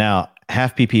 All right, now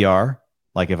half PPR.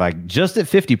 Like if I just at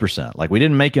 50%, like we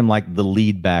didn't make him like the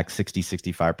lead back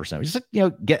 60-65%. We just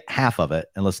get half of it,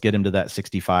 and let's get him to that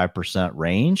 65%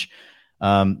 range.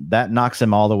 That knocks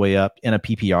him all the way up in a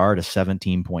PPR to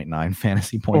 17.9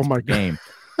 fantasy points per game.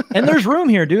 And there's room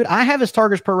here, dude. I have his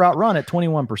targets per route run at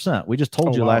 21%. We just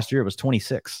told you last year it was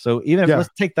 26. So even if let's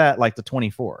take that like to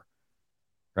 24,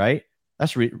 right?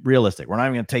 That's realistic. We're not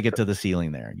even going to take it to the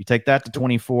ceiling there. You take that to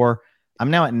 24.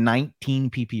 I'm now at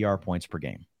 19 PPR points per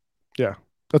game. Yeah,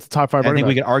 that's the top 5. I think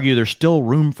we could argue there's still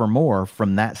room for more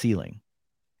from that ceiling.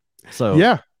 So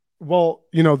yeah, well,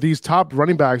 these top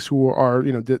running backs who are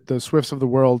the Swifts of the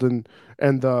world and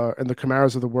the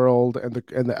Kamaras of the world and the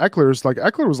Ecklers, like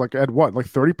Eckler was like at what, like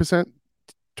 30%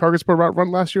 targets per route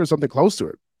run last year or something close to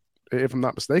it, if I'm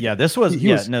not mistaken.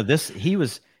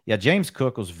 Yeah, James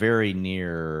Cook was very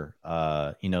near,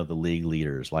 the league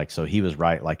leaders. Like, so he was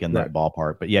right, like in that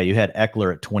ballpark. But yeah, you had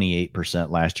Eckler at 28%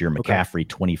 last year, McCaffrey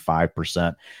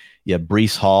 25%. Yeah,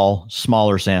 Breece Hall,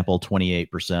 smaller sample, 28%.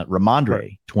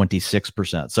 Ramondre,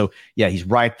 26%. So yeah, he's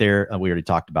right there. We already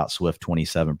talked about Swift,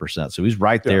 27%. So he's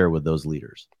right there with those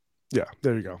leaders. Yeah,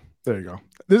 there you go.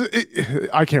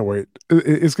 I can't wait.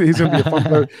 He's going to be a fun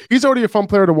player. He's already a fun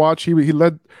player to watch. He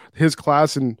led his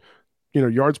class in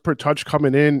yards per touch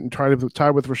coming in and trying to tie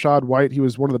with Rachaad White. He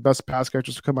was one of the best pass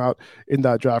catchers to come out in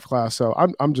that draft class. So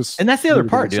I'm just, and that's the other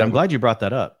part, dude. I'm glad you brought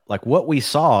that up. Like what we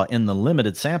saw in the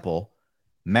limited sample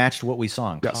matched what we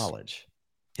saw in college.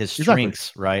 His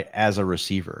strengths, right, as a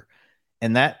receiver,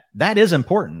 and that is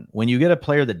important when you get a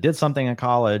player that did something in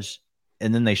college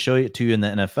and then they show it to you in the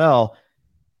NFL.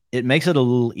 It makes it a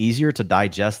little easier to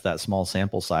digest that small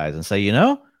sample size and say,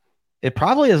 it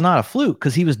probably is not a fluke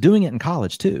because he was doing it in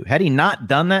college too. Had he not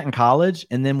done that in college,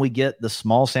 and then we get the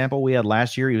small sample we had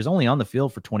last year, he was only on the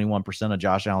field for 21% of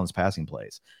Josh Allen's passing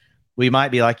plays. We might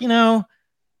be like,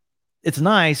 it's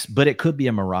nice, but it could be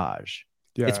a mirage.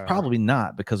 Yeah. It's probably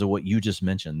not because of what you just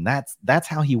mentioned. That's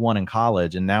how he won in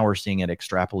college, and now we're seeing it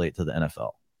extrapolate to the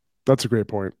NFL. That's a great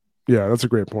point. Yeah, that's a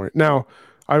great point. Now,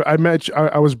 I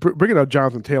was bringing up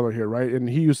Jonathan Taylor here, right? And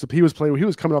he was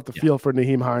coming off the field for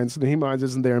Nyheim Hines. Nyheim Hines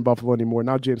isn't there in Buffalo anymore.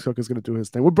 Now James Cook is going to do his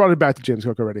thing. We brought it back to James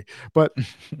Cook already, but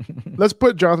let's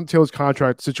put Jonathan Taylor's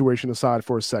contract situation aside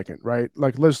for a second, right?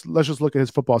 Like let's just look at his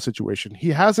football situation.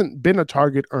 He hasn't been a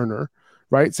target earner,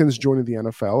 right, since joining the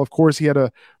NFL. Of course, he had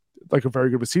a very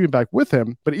good receiving back with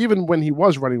him, but even when he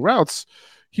was running routes,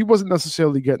 he wasn't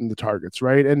necessarily getting the targets,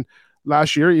 right? And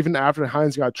last year, even after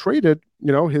Hines got traded,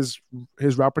 his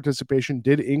route participation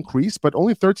did increase, but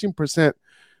only 13%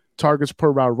 targets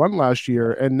per route run last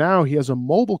year. And now he has a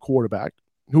mobile quarterback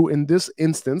who, in this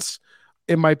instance,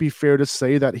 it might be fair to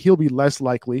say that he'll be less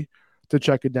likely to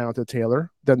check it down to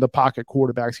Taylor than the pocket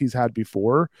quarterbacks he's had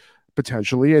before,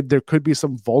 potentially. And there could be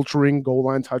some vulturing goal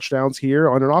line touchdowns here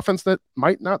on an offense that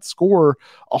might not score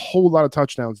a whole lot of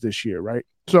touchdowns this year, right?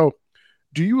 So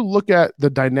do you look at the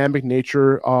dynamic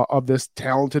nature of this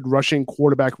talented rushing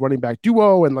quarterback running back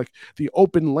duo and like the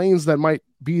open lanes that might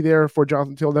be there for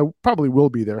Jonathan Taylor, that probably will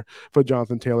be there for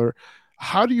Jonathan Taylor?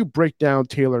 How do you break down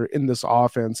Taylor in this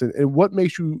offense, and what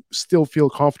makes you still feel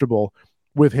comfortable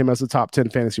with him as a top 10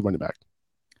 fantasy running back?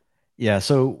 Yeah,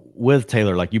 so with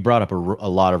Taylor, like you brought up a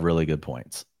lot of really good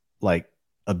points. Like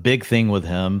a big thing with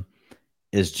him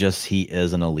is just he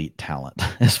is an elite talent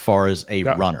as far as a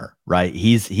runner, right?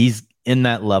 He's in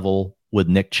that level with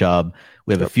Nick Chubb.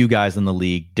 We have a few guys in the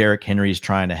league. Derrick Henry's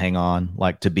trying to hang on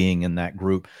like to being in that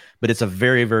group, but it's a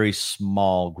very, very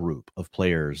small group of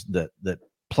players that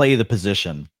play the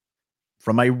position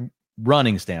from a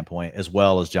running standpoint, as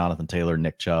well as Jonathan Taylor,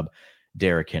 Nick Chubb,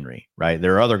 Derrick Henry, right?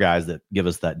 There are other guys that give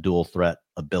us that dual threat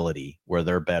ability where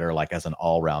they're better like as an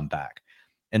all-round back.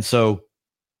 And so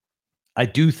I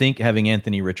do think having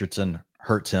Anthony Richardson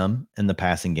hurts him in the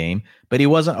passing game, but he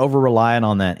wasn't over-reliant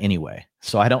on that anyway.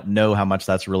 So I don't know how much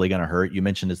that's really going to hurt. You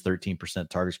mentioned his 13%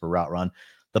 targets per route run.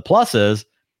 The plus is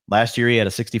last year he had a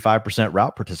 65%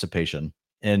 route participation.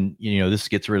 And, this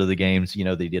gets rid of the games,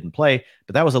 that he didn't play,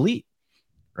 but that was elite,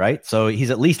 right? So he's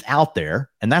at least out there.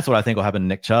 And that's what I think will happen to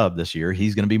Nick Chubb this year.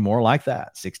 He's going to be more like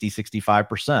that,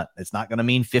 65%. It's not going to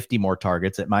mean 50 more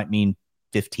targets. It might mean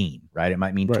 15, right? It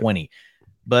might mean 20.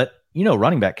 But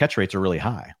running back catch rates are really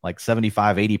high, like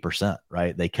 75, 80%,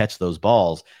 right? They catch those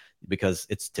balls because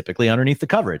it's typically underneath the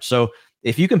coverage. So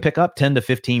if you can pick up 10 to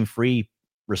 15 free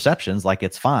receptions, like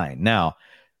it's fine. Now,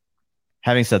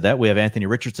 having said that, we have Anthony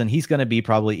Richardson. He's going to be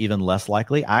probably even less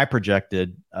likely. I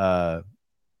projected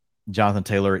Jonathan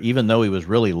Taylor, even though he was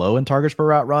really low in targets per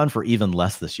route run, for even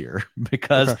less this year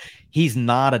because he's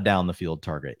not a down the field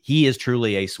target. He is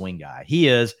truly a swing guy. He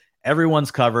is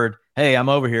everyone's covered. Hey, I'm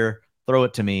over here. Throw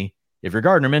it to me. If you're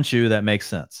Gardner Minshew, that makes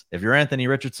sense. If you're Anthony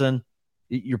Richardson,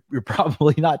 you're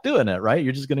probably not doing it, right?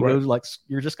 You're just going to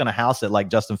you're just going to house it like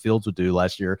Justin Fields would do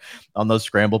last year on those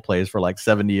scramble plays for like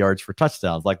 70 yards for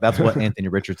touchdowns. Like that's what Anthony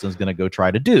Richardson's going to go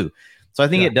try to do. So I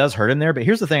think it does hurt in there. But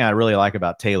here's the thing I really like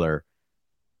about Taylor.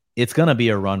 It's going to be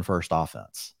a run first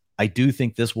offense. I do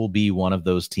think this will be one of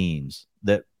those teams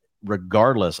that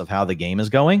regardless of how the game is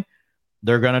going,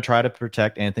 they're going to try to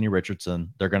protect Anthony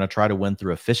Richardson. They're going to try to win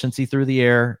through efficiency through the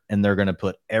air, and they're going to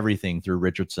put everything through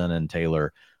Richardson and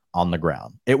Taylor on the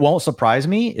ground. It won't surprise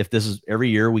me if this is every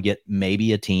year we get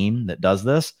maybe a team that does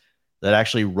this, that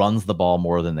actually runs the ball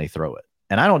more than they throw it.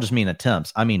 And I don't just mean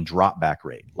attempts, I mean drop back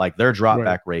rate. Like their drop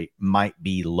back rate might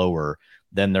be lower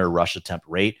than their rush attempt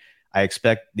rate. I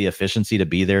expect the efficiency to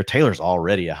be there. Taylor's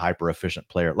already a hyper efficient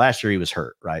player. Last year he was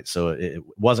hurt, right? So it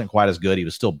wasn't quite as good. He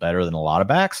was still better than a lot of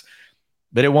backs,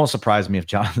 but it won't surprise me if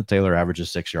Jonathan Taylor averages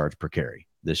 6 yards per carry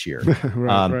this year.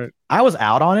 Right. I was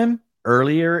out on him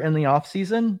earlier in the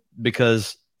offseason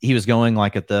because he was going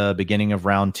like at the beginning of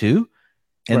round 2.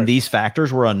 And these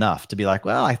factors were enough to be like,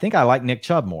 well, I think I like Nick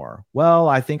Chubb more. Well,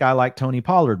 I think I like Tony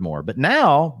Pollard more. But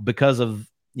now, because of,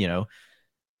 the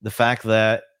fact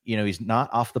that, he's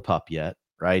not off the pup yet,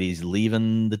 right? He's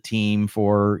leaving the team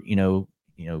for,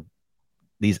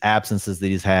 these absences that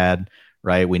he's had,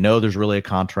 right? We know there's really a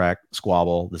contract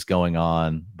squabble that's going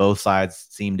on. Both sides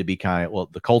seem to be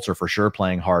the Colts are for sure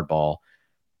playing hardball.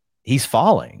 He's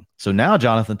falling. So now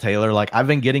Jonathan Taylor, like I've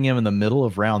been getting him in the middle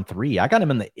of round 3. I got him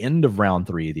in the end of round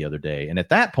 3 the other day. And at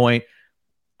that point,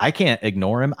 I can't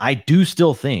ignore him. I do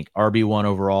still think RB1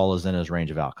 overall is in his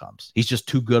range of outcomes. He's just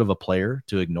too good of a player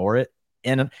to ignore it.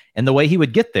 And the way he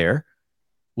would get there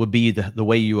would be the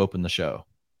way you open the show.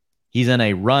 He's in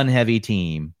a run heavy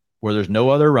team where there's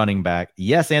no other running back.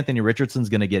 Yes, Anthony Richardson's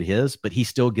going to get his, but he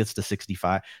still gets to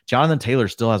 65. Jonathan Taylor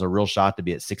still has a real shot to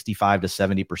be at 65 to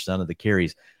 70% of the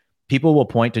carries. People will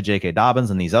point to J.K.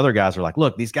 Dobbins and these other guys are like,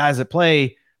 look, these guys that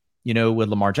play, with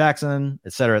Lamar Jackson,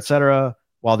 et cetera,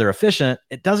 while they're efficient,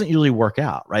 it doesn't usually work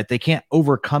out, right? They can't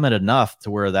overcome it enough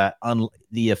to where that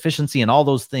the efficiency and all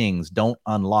those things don't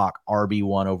unlock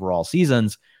RB1 overall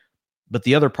seasons. But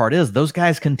the other part is those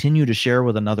guys continue to share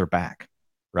with another back,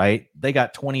 right? They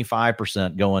got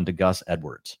 25% going to Gus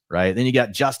Edwards, right? Then you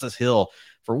got Justice Hill,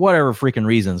 for whatever freaking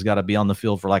reasons, got to be on the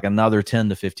field for like another 10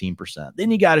 to 15%.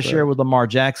 Then you got to share with Lamar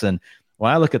Jackson.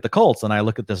 When I look at the Colts and I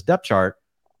look at this depth chart,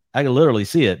 I can literally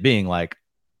see it being like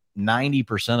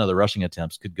 90% of the rushing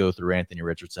attempts could go through Anthony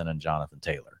Richardson and Jonathan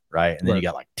Taylor, right? And then you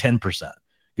got like 10%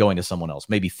 going to someone else,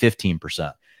 maybe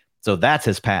 15%. So that's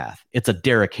his path. It's a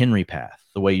Derrick Henry path.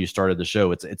 The way you started the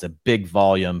show, it's a big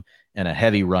volume and a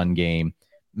heavy run game.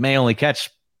 May only catch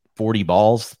 40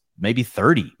 balls, maybe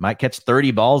 30, might catch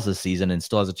 30 balls this season and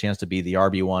still has a chance to be the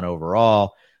RB1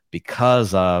 overall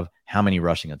because of how many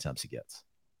rushing attempts he gets.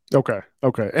 Okay.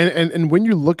 And when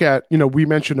you look at, we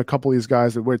mentioned a couple of these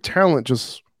guys where talent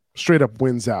just straight up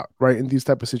wins out, right? In these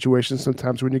type of situations,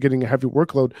 sometimes when you're getting a heavy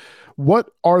workload, what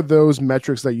are those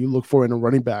metrics that you look for in a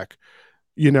running back,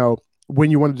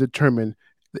 when you want to determine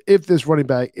if this running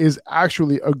back is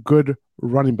actually a good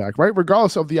running back, right?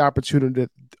 Regardless of the opportunity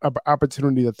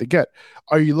that they get.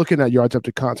 Are you looking at yards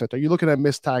after contact? Are you looking at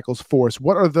missed tackles forced?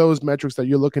 What are those metrics that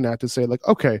you're looking at to say like,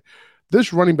 okay,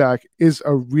 this running back is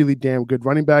a really damn good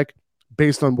running back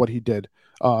based on what he did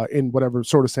in whatever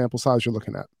sort of sample size you're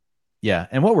looking at? Yeah.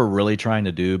 And what we're really trying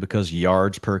to do, because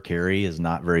yards per carry is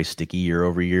not very sticky year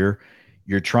over year,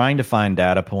 you're trying to find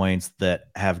data points that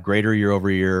have greater year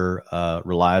over year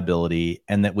reliability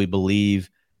and that we believe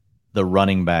the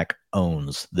running back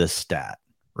owns this stat,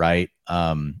 right?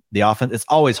 The offense, it's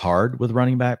always hard with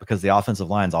running back because the offensive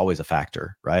line is always a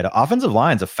factor, right? Offensive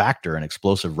line's a factor in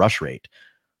explosive rush rate.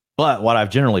 But what I've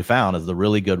generally found is the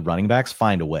really good running backs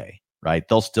find a way, right?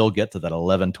 They'll still get to that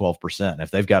 11, 12%. And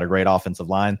if they've got a great offensive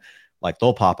line, like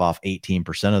they'll pop off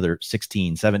 18% of their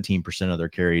 16, 17% of their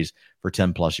carries for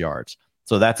 10 plus yards.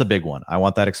 So that's a big one. I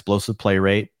want that explosive play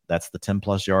rate. That's the 10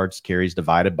 plus yards carries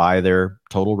divided by their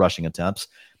total rushing attempts.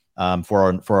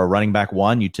 For a running back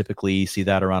one, you typically see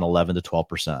that around 11 to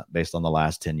 12% based on the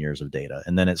last 10 years of data.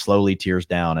 And then it slowly tiers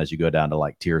down as you go down to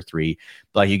like tier 3.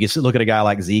 Like you get to look at a guy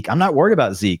like Zeke. I'm not worried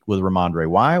about Zeke with Ramondre.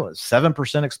 Why?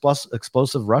 7%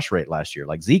 explosive rush rate last year.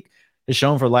 Like Zeke has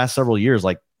shown for the last several years,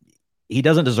 like he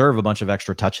doesn't deserve a bunch of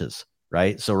extra touches,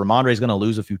 right? So Ramondre is going to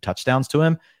lose a few touchdowns to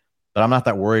him, but I'm not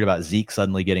that worried about Zeke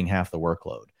suddenly getting half the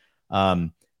workload.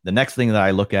 The next thing that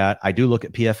I look at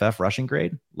PFF rushing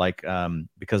grade,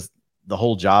 because the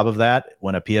whole job of that,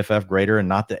 when a PFF grader, and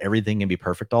not that everything can be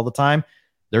perfect all the time,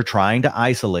 they're trying to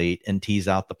isolate and tease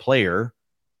out the player,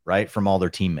 right, from all their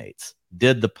teammates.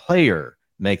 Did the player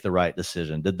make the right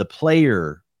decision?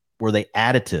 Were they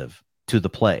additive to the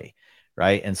play?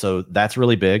 Right. And so that's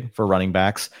really big for running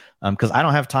backs because I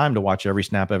don't have time to watch every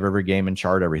snap of every game and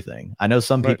chart everything. I know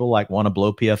some people want to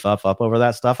blow PFF up over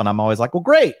that stuff. And I'm always like, well,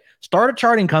 great, start a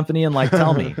charting company and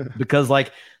tell me, because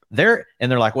they're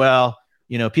like, well,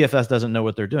 PFF doesn't know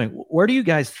what they're doing. Where do you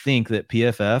guys think that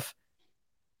PFF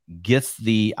gets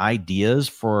the ideas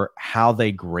for how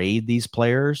they grade these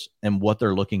players and what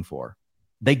they're looking for.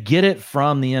 They get it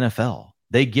from the NFL.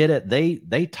 They get it.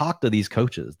 They talk to these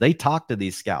coaches. They talk to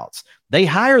these scouts. They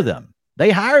hire them. They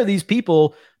hire these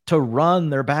people to run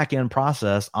their back end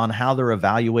process on how they're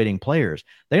evaluating players.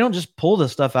 They don't just pull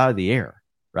this stuff out of the air,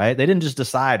 right? They didn't just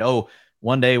decide, oh,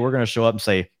 one day we're going to show up and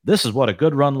say, this is what a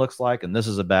good run looks like. And this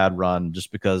is a bad run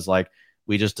just because like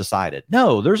we just decided.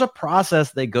 No, there's a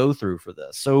process they go through for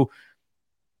this. So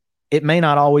it may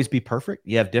not always be perfect.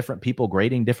 You have different people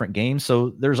grading different games.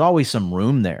 So there's always some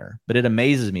room there, but it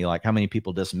amazes me like how many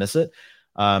people dismiss it.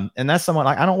 And that's someone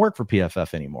like, I don't work for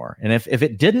PFF anymore. And if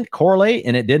it didn't correlate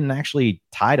and it didn't actually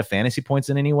tie to fantasy points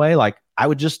in any way, like I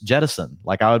would just jettison,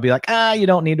 like I would be like, you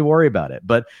don't need to worry about it.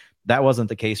 But that wasn't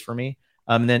the case for me.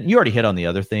 And then you already hit on the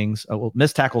other things. Well,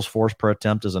 missed tackles forced per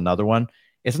attempt is another one.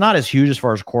 It's not as huge as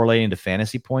far as correlating to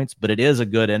fantasy points, but it is a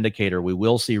good indicator. We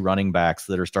will see running backs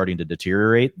that are starting to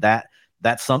deteriorate.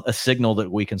 That's a signal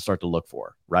that we can start to look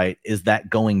for, right? Is that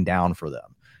going down for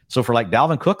them? So for like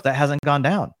Dalvin Cook, that hasn't gone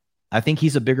down. I think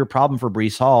he's a bigger problem for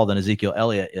Breece Hall than Ezekiel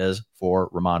Elliott is for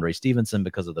Ramondre Stevenson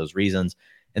because of those reasons.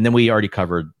 And then we already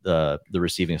covered the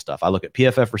receiving stuff. I look at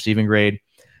PFF receiving grade.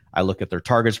 I look at their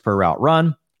targets per route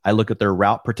run. I look at their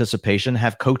route participation.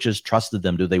 Have coaches trusted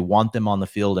them? Do they want them on the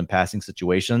field in passing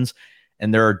situations?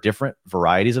 And there are different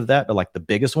varieties of that. But like the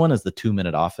biggest one is the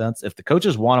 2-minute offense. If the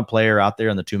coaches want a player out there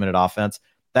in the 2-minute offense,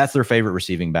 that's their favorite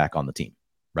receiving back on the team.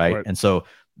 Right. And so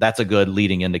that's a good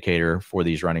leading indicator for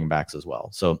these running backs as well.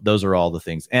 So those are all the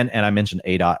things. And I mentioned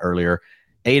ADOT earlier.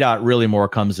 ADOT really more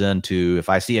comes into if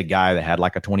I see a guy that had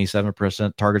like a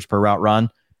 27% targets per route run,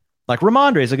 like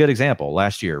Ramondre is a good example.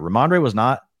 Last year, Ramondre was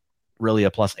not really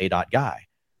a plus ADOT guy.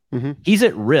 Mm-hmm. He's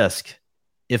at risk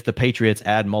if the Patriots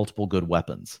add multiple good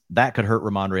weapons. That could hurt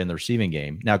Ramondre in the receiving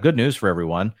game. Now, good news for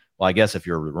everyone. Well, I guess if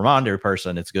you're a Ramondre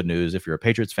person, it's good news. If you're a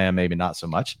Patriots fan, maybe not so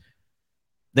much.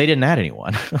 They didn't add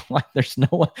anyone. there's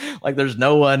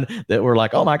no one that we're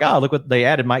like, oh my God, look what they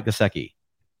added, Mike Gesicki.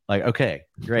 Like, okay,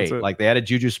 great. Like they added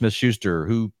Juju Smith-Schuster,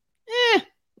 who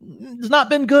has not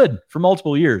been good for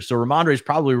multiple years. So Ramondre is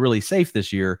probably really safe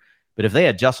this year. But if they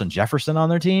had Justin Jefferson on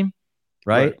their team,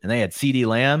 right? And they had CeeDee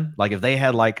Lamb, like if they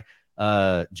had like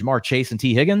Jamar Chase and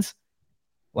T. Higgins,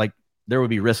 like there would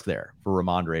be risk there for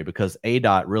Ramondre because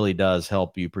ADOT really does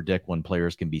help you predict when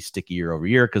players can be sticky year over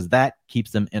year because that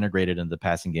keeps them integrated into the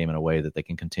passing game in a way that they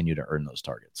can continue to earn those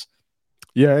targets.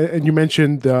 Yeah, and you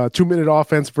mentioned 2-minute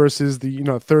offense versus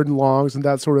the third and longs and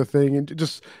that sort of thing, and it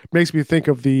just makes me think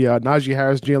of the Najee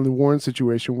Harris, Jaylen Warren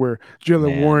situation where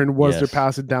Jaylen Warren was their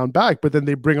pass it down back, but then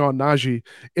they bring on Najee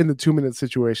in the 2-minute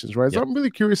situations, right? Yep. So I'm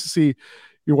really curious to see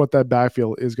what that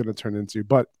backfield is going to turn into,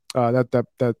 but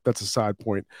that's a side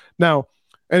point. Now,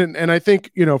 and I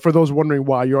think for those wondering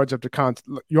why yards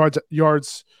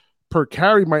per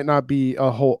carry might not be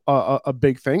a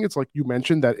big thing. It's like you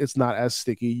mentioned that it's not as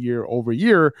sticky year over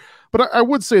year, but I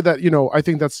would say that, I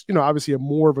think that's, obviously a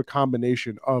more of a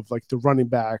combination of like the running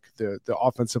back, the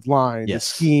offensive line, the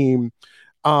scheme.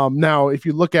 Now, if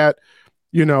you look at,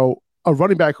 a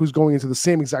running back who's going into the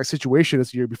same exact situation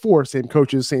as the year before, same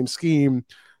coaches, same scheme,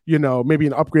 maybe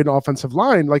an upgraded offensive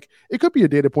line, like it could be a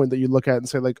data point that you look at and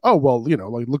say like, oh, well,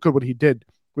 like look at what he did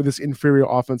with this inferior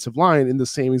offensive line in the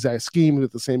same exact scheme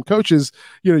with the same coaches.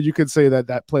 You could say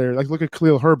that player, like look at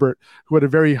Khalil Herbert, who had a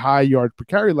very high yard per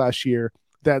carry last year.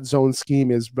 That zone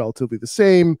scheme is relatively the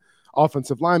same.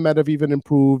 Offensive line might have even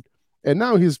improved. And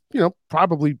now he's,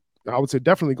 probably, I would say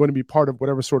definitely going to be part of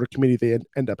whatever sort of committee they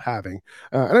end up having.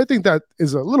 And I think that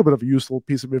is a little bit of a useful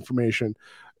piece of information,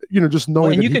 just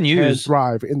knowing that you can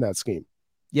thrive in that scheme.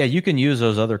 Yeah, you can use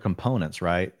those other components,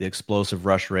 right? The explosive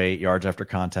rush rate, yards after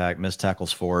contact, missed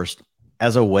tackles forced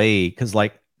as a way, because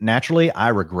like naturally I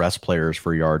regress players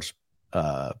for yards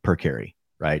per carry,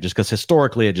 right? Just because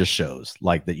historically it just shows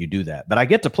like that you do that. But I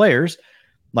get to players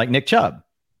like Nick Chubb.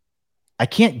 I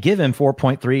can't give him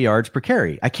 4.3 yards per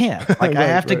carry. I can't. Like I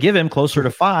have to give him closer to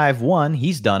 5. One,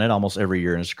 he's done it almost every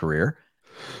year in his career.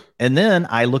 And then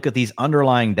I look at these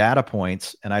underlying data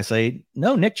points and I say,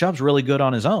 no, Nick Chubb's really good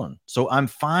on his own. So I'm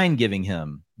fine giving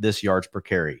him this yards per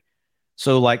carry.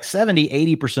 So like 70,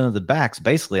 80% of the backs,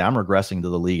 basically I'm regressing to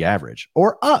the league average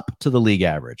or up to the league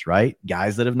average, right?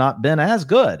 Guys that have not been as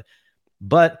good.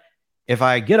 But if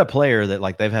I get a player that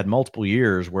like they've had multiple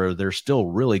years where they're still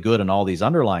really good in all these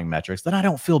underlying metrics, then I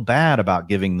don't feel bad about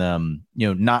giving them,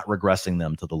 not regressing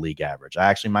them to the league average. I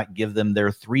actually might give them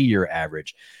their 3-year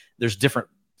average. There's different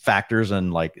factors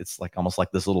and like it's like almost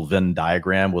like this little Venn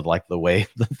diagram with like the way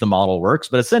the model works,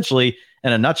 but essentially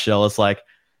in a nutshell it's like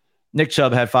Nick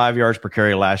Chubb had 5 yards per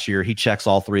carry last year. He checks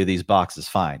all 3 of these boxes.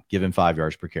 Fine, give him 5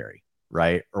 yards per carry.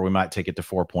 right? Or we might take it to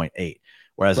 4.8.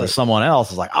 Whereas if someone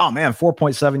else is like, oh man,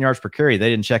 4.7 yards per carry, they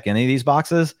didn't check any of these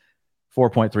boxes,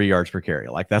 4.3 yards per carry.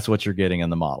 Like that's what you're getting in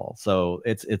the model. So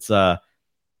it's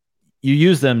you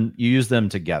use them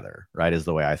together, right? Is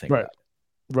the way I think about it.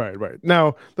 Right.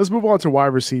 Now let's move on to wide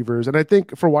receivers. And I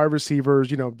think for wide receivers,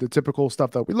 the typical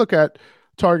stuff that we look at,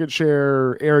 target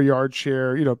share, air yard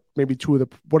share, maybe two of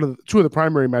the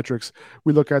primary metrics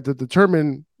we look at to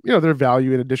determine, their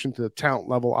value in addition to the talent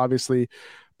level, obviously.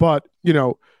 But,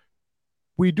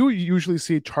 we do usually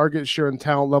see target share and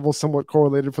talent level somewhat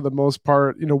correlated for the most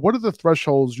part. What are the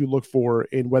thresholds you look for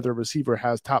in whether a receiver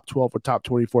has top 12 or top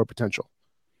 24 potential?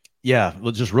 Yeah.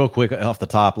 Well, just real quick off the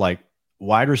top, like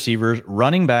wide receivers,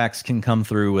 running backs can come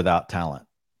through without talent,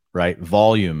 right?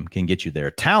 Volume can get you there.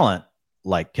 Talent,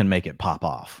 like, can make it pop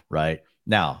off, right?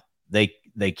 Now, they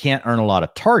can't earn a lot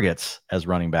of targets as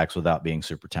running backs without being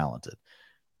super talented.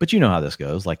 But you know how this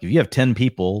goes. Like if you have 10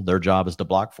 people, their job is to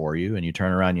block for you, and you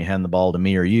turn around, you hand the ball to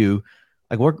me or you,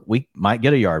 like we might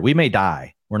get a yard. We may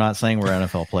die. We're not saying we're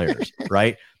NFL players,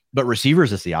 right? But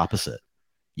receivers, it's the opposite.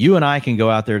 You and I can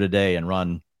go out there today and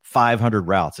run 500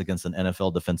 routes against an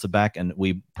NFL defensive back, and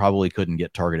we probably couldn't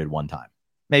get targeted one time.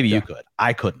 Maybe you could.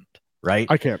 I couldn't, right?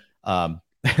 I can't.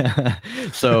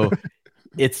 So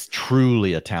it's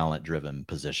truly a talent-driven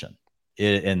position.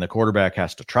 And the quarterback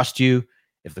has to trust you.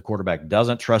 If the quarterback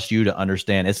doesn't trust you to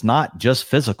understand, it's not just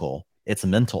physical, it's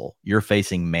mental. You're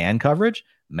facing man coverage,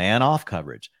 man off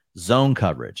coverage, zone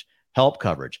coverage, help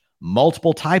coverage,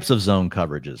 multiple types of zone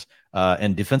coverages.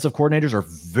 And defensive coordinators are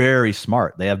very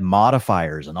smart. They have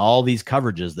modifiers and all these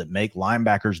coverages that make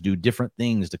linebackers do different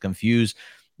things to confuse,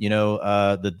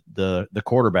 the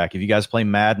quarterback. If you guys play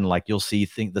Madden, like you'll see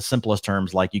the simplest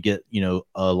terms, like you get, a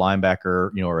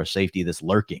linebacker, or a safety that's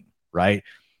lurking, right?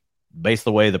 Based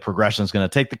the way the progression is going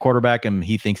to take the quarterback, and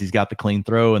he thinks he's got the clean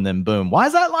throw, and then boom, why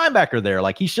is that linebacker there?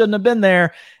 Like he shouldn't have been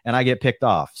there, and I get picked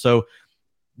off. So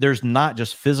there's not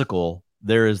just physical,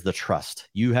 there is the trust.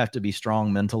 You have to be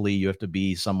strong mentally. You have to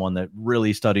be someone that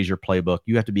really studies your playbook.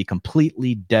 You have to be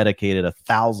completely dedicated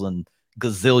 1,000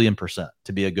 gazillion%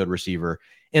 to be a good receiver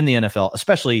in the NFL,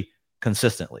 especially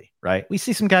consistently, right? We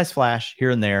see some guys flash here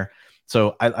and there.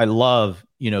 So I love,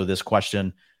 this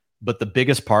question, but the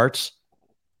biggest parts,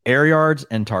 air yards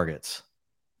and targets.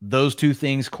 Those two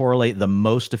things correlate the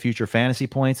most to future fantasy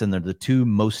points, and they're the two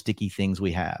most sticky things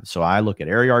we have. So I look at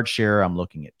air yard share. I'm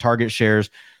looking at target shares.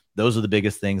 Those are the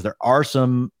biggest things. There are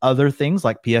some other things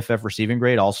like PFF receiving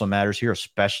grade also matters here,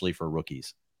 especially for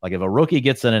rookies. Like if a rookie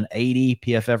gets an 80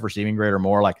 PFF receiving grade or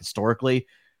more, like historically,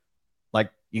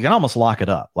 like you can almost lock it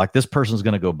up. Like this person's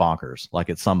going to go bonkers, like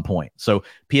at some point. So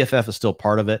PFF is still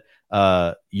part of it.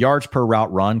 Yards per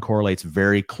route run correlates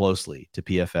very closely to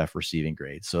PFF receiving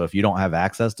grades. So if you don't have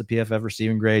access to PFF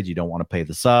receiving grades, you don't want to pay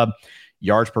the sub.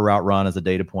 Yards per route run is a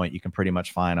data point you can pretty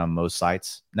much find on most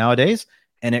sites nowadays,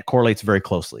 and it correlates very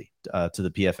closely to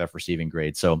the PFF receiving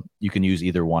grade. So you can use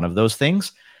either one of those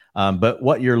things. But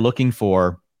what you're looking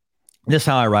for, this is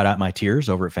how I write out my tiers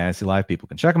over at Fantasy Life. People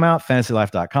can check them out,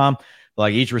 fantasylife.com.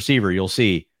 Like each receiver, you'll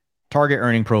see target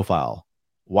earning profile,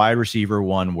 wide receiver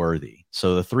one worthy.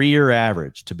 So the 3-year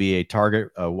average to be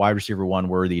a wide receiver one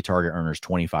worthy target earner is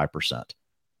 25%.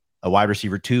 A wide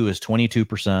receiver 2 is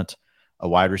 22%. A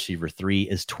wide receiver 3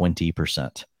 is 20%.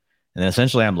 And then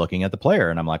essentially I'm looking at the player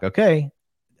and I'm like, okay,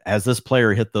 has this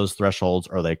player hit those thresholds?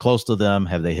 Are they close to them?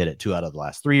 Have they hit it 2 out of the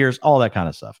last 3 years? All that kind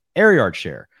of stuff. Air yard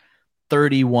share,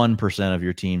 31% of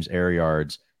your team's air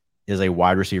yards is a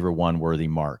wide receiver one worthy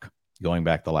mark going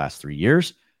back the last 3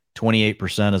 years.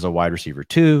 28% as a wide receiver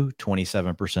 2,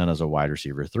 27% as a wide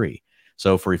receiver 3.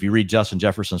 So if you read Justin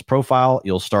Jefferson's profile,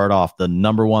 you'll start off the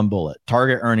number one bullet,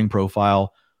 target earning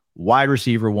profile, wide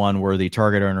receiver one worthy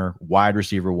target earner, wide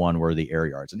receiver one worthy air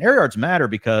yards. And air yards matter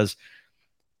because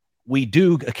we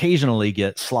do occasionally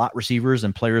get slot receivers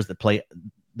and players that play.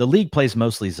 The league plays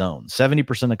mostly zone.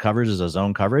 70% of coverage is a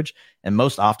zone coverage. And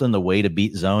most often the way to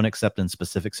beat zone, except in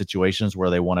specific situations where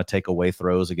they want to take away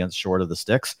throws against short of the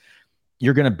sticks,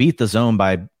 you're going to beat the zone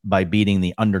by beating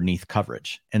the underneath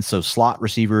coverage. And so slot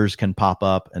receivers can pop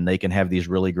up and they can have these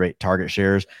really great target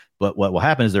shares. But what will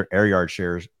happen is their air yard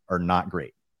shares are not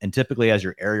great. And typically as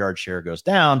your air yard share goes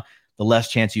down, the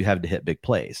less chance you have to hit big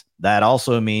plays. That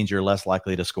also means you're less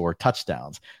likely to score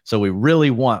touchdowns. So we really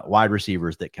want wide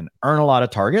receivers that can earn a lot of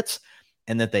targets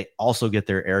and that they also get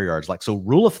their air yards. Like, so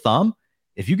rule of thumb,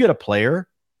 if you get a player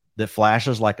that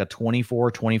flashes like a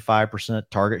 24-25%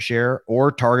 target share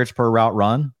or targets per route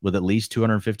run with at least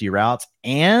 250 routes,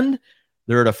 and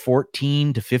they're at a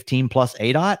 14 to 15 plus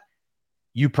ADOT,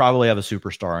 you probably have a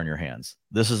superstar on your hands.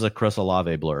 This is a Chris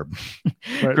Olave blurb.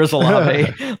 Right. Chris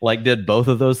Olave did both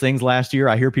of those things last year.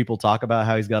 I hear people talk about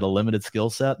how he's got a limited skill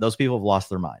set. Those people have lost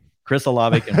their mind. Chris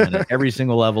Olave can win at every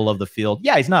single level of the field.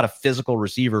 Yeah, he's not a physical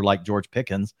receiver like George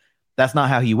Pickens. That's not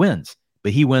how he wins,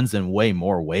 but he wins in way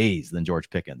more ways than George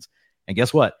Pickens. And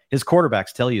guess what? His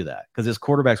quarterbacks tell you that, because his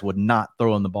quarterbacks would not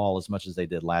throw in the ball as much as they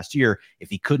did last year if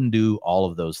he couldn't do all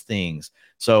of those things.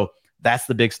 So that's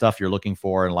the big stuff you're looking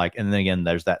for. And then again,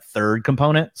 there's that third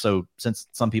component. So since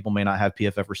some people may not have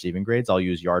PFF receiving grades, I'll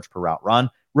use yards per route run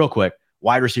real quick.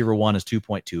 Wide receiver 1 is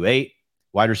 2.28,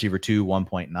 wide receiver 2,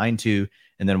 1.92,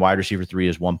 and then wide receiver 3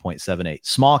 is 1.78.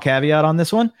 Small caveat on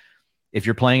this one. If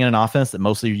you're playing in an offense that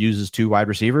mostly uses 2 wide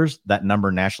receivers, that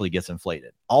number naturally gets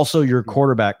inflated. Also, your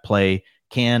quarterback play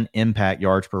can impact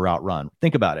yards per route run.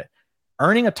 Think about it.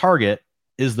 Earning a target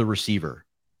is the receiver.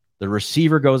 The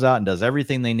receiver goes out and does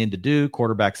everything they need to do.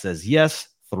 Quarterback says yes,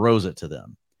 throws it to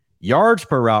them. Yards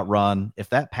per route run, if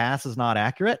that pass is not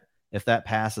accurate, if that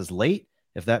pass is late,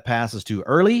 if that pass is too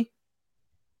early,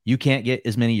 you can't get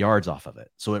as many yards off of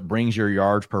it. So it brings your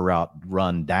yards per route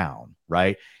run down,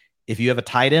 right? If you have a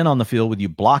tight end on the field with you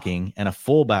blocking and a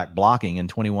fullback blocking in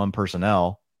 21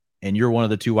 personnel, and you're one of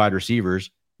the 2 wide receivers,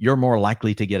 you're more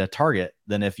likely to get a target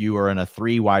than if you are in a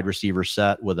 3 wide receiver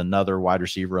set with another wide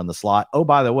receiver in the slot. Oh,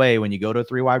 by the way, when you go to a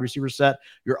 3 wide receiver set,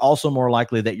 you're also more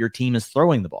likely that your team is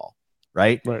throwing the ball,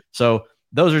 right? So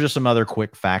those are just some other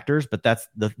quick factors, but that's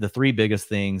the 3 biggest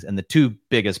things. And the 2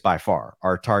 biggest by far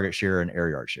are target share and air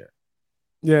yard share.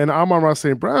 Yeah, and Amon-Ra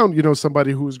St. Brown,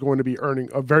 somebody who's going to be earning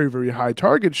a very, very high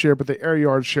target share, but the air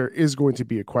yard share is going to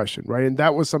be a question, right? And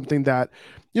that was something that,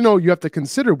 you have to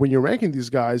consider when you're ranking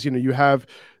these guys. You have,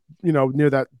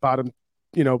 near that bottom,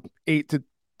 8 to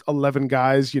 11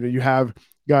 guys, you have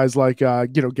guys like,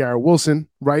 Garrett Wilson,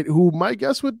 right? Who my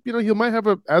guess would, he might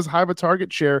have as high of a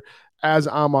target share as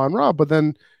Amon-Ra, but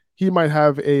then he might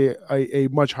have a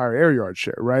much higher air yard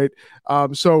share, right?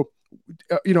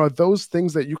 Those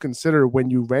things that you consider when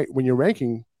you're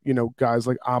ranking, guys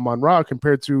like Amon-Ra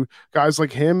compared to guys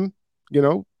like him,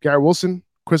 Garrett Wilson,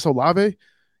 Chris Olave,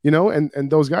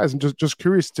 and those guys. I'm just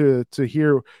curious to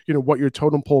hear, what your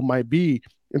totem pole might be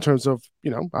in terms of,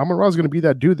 Amon-Ra is going to be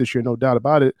that dude this year, no doubt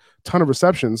about it. Ton of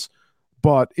receptions,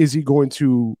 but is he going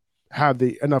to have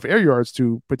enough air yards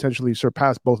to potentially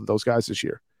surpass both of those guys this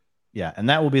year? Yeah, and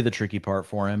that will be the tricky part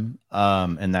for him.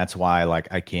 And that's why,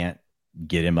 I can't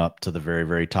get him up to the very,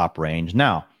 very top range.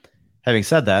 Now, having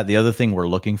said that, the other thing we're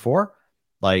looking for,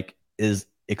 is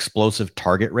explosive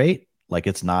target rate.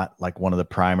 It's not one of the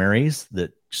primaries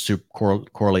that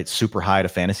correlates super high to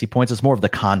fantasy points. It's more of the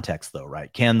context, though,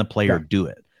 right? Can the player do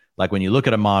it? When you look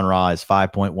at Amon-Ra, his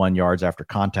 5.1 yards after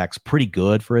contact's pretty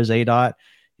good for his ADOT.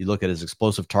 You look at his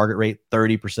explosive target rate,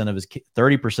 30%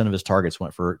 of his targets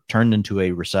turned into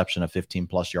a reception of 15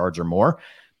 plus yards or more.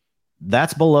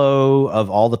 That's below of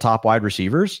all the top wide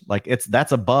receivers.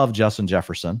 That's above Justin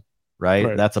Jefferson,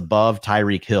 right? That's above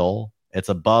Tyreek Hill. It's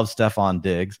above Stephon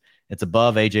Diggs. It's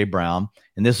above AJ Brown.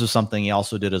 And this is something he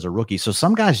also did as a rookie. So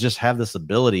some guys just have this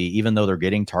ability, even though they're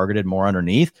getting targeted more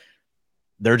underneath,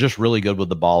 they're just really good with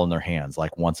the ball in their hands.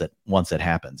 Once it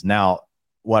happens. Now,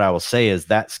 what I will say is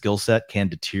that skill set can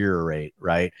deteriorate,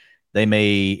 right? They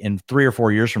may, in 3 or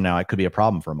 4 years from now, it could be a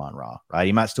problem for Amon-Ra, right?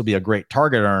 He might still be a great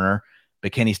target earner,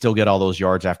 but can he still get all those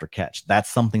yards after catch? That's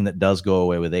something that does go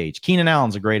away with age. Keenan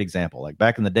Allen's a great example.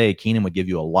 Back in the day, Keenan would give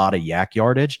you a lot of yak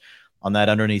yardage on that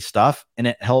underneath stuff, and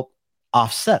it helped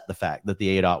offset the fact that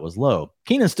the ADOT was low.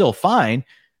 Keenan's still fine,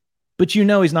 but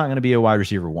he's not going to be a wide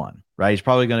receiver 1, right? He's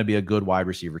probably going to be a good wide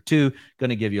receiver 2, going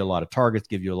to give you a lot of targets,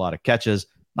 give you a lot of catches,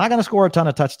 not going to score a ton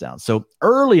of touchdowns. So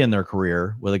early in their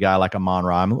career with a guy like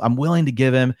Amon-Ra, I'm willing to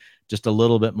give him just a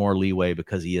little bit more leeway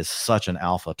because he is such an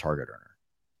alpha target earner.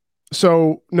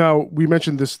 So now we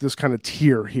mentioned this kind of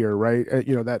tier here, right?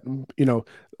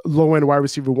 Low end wide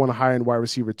receiver 1, high end wide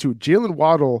receiver 2. Jalen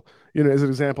Waddle, is an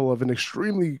example of an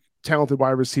extremely talented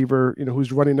wide receiver,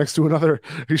 who's running next to another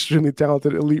extremely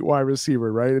talented elite wide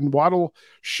receiver, right? And Waddle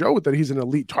showed that he's an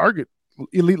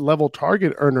elite level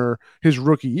target earner his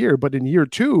rookie year, but in year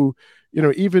 2,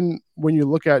 even when you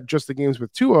look at just the games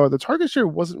with Tua, the target share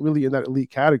wasn't really in that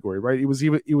elite category, right? It was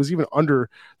even under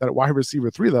that wide receiver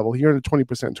 3 level. He earned a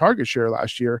 20% target share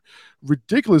last year,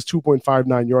 ridiculous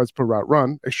 2.59 yards per route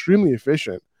run, extremely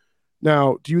efficient.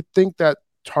 Now, do you think that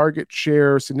target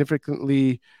share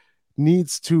significantly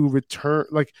needs to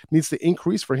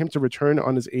increase for him to return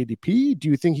on his ADP? Do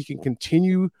you think he can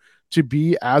continue to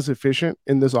be as efficient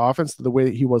in this offense the way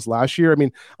that he was last year? I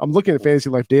mean, I'm looking at Fantasy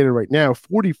Life data right now.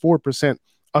 44%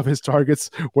 of his targets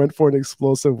went for an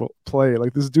explosive play.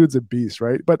 This dude's a beast,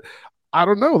 right? But I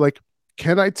don't know.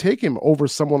 can I take him over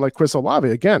someone like Chris Olave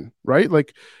again, right?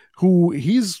 Like, who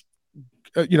he's,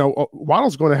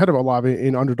 Waddle's going ahead of Olave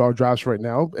in underdog drafts right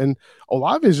now, and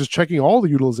Olave is just checking all the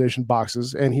utilization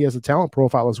boxes, and he has a talent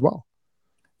profile as well.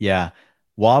 Yeah.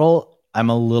 Waddle,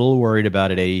 I'm a little worried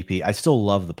about at ADP. I still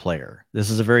love the player. This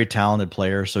is a very talented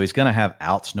player, so he's going to have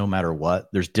outs no matter what.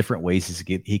 There's different ways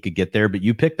he could get there, but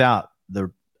you picked out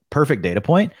the perfect data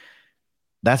point.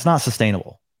 That's not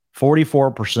sustainable.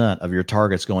 44% of your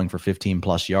targets going for 15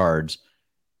 plus yards,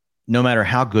 no matter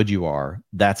how good you are,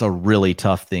 that's a really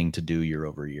tough thing to do year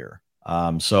over year.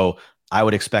 So I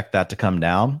would expect that to come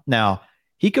down. Now,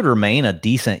 he could remain a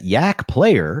decent yak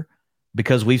player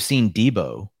because we've seen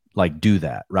Debo do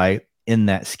that, right? In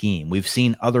that scheme. We've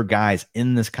seen other guys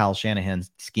in this Kyle Shanahan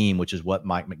scheme, which is what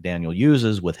Mike McDaniel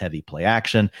uses with heavy play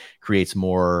action, creates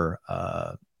more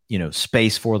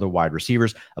space for the wide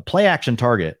receivers. A play action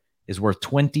target is worth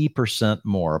 20%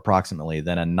 more approximately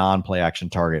than a non-play action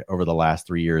target over the last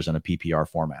 3 years in a PPR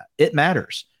format. It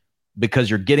matters because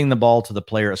you're getting the ball to the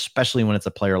player, especially when it's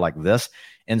a player like this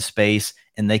in space,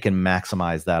 and they can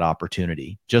maximize that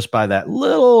opportunity just by that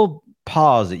little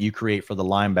pause that you create for the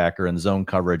linebacker in zone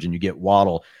coverage, and you get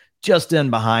Waddle just in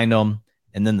behind them.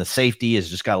 And then the safety has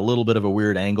just got a little bit of a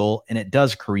weird angle, and it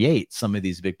does create some of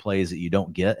these big plays that you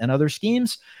don't get in other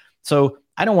schemes. So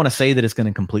I don't want to say that it's going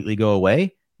to completely go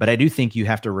away, but I do think you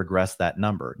have to regress that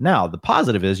number. Now, the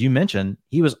positive is, you mentioned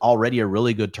he was already a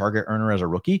really good target earner as a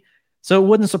rookie. So it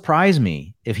wouldn't surprise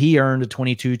me if he earned a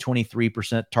 22,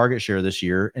 23% target share this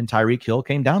year and Tyreek Hill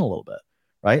came down a little bit,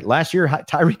 right? Last year,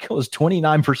 Tyreek Hill was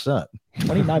 29%,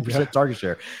 29% target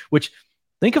share, which,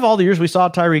 think of all the years we saw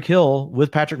Tyreek Hill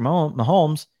with Patrick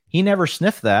Mahomes. He never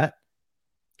sniffed that.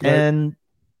 Right. And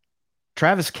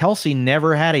Travis Kelce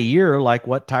never had a year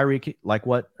thinking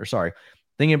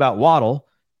about Waddle,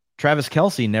 Travis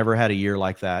Kelce never had a year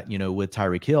like that, with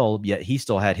Tyreek Hill, yet he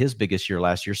still had his biggest year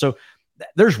last year. So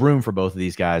there's room for both of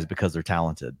these guys because they're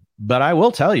talented. But I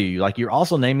will tell you, you're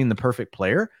also naming the perfect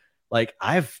player.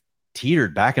 I've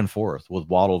teetered back and forth with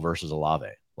Waddle versus Olave,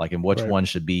 in which one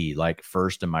should be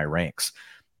first in my ranks.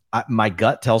 My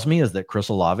gut tells me is that Chris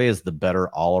Olave is the better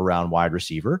all-around wide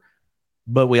receiver.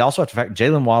 But we also have to fact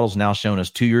Jalen Waddle's now shown us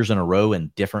 2 years in a row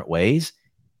in different ways.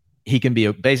 He can be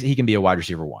a wide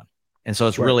receiver one. And so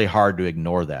it's really hard to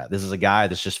ignore that. This is a guy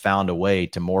that's just found a way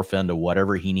to morph into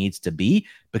whatever he needs to be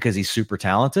because he's super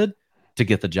talented to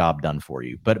get the job done for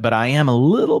you. But I am a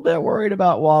little bit worried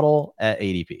about Waddle at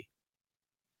ADP.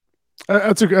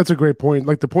 That's a great point.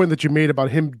 The point that you made about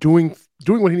him doing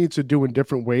what he needs to do in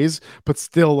different ways, but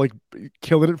still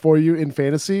killing it for you in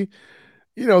fantasy.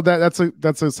 That's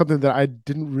something that I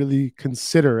didn't really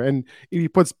consider. And if he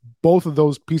puts both of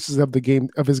those pieces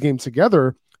of his game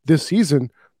together this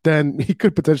season, then he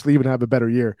could potentially even have a better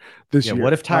year this year.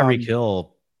 What if Tyreek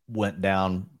Hill went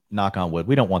down, knock on wood?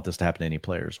 We don't want this to happen to any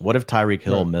players. What if Tyreek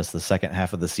Hill missed the second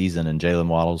half of the season and Jalen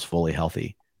Waddle's fully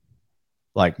healthy?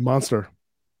 Monster.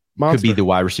 Could be the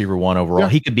wide receiver one overall. Yeah.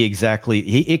 He could be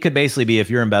it could basically be,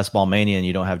 if you're in Best Ball Mania and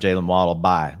you don't have Jalen Waddle,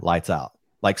 lights out.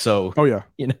 So. Oh yeah.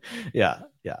 Yeah.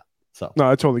 So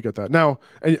no, I totally get that. Now,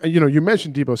 and you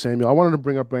mentioned Debo Samuel. I wanted to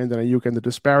bring up Brandon Ayuk and the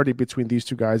disparity between these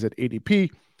two guys at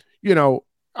ADP.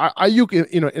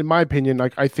 Ayuk, in my opinion,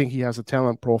 I think he has a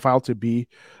talent profile to be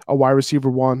a wide receiver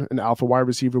one, an alpha wide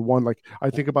receiver one. I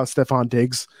think about Stephon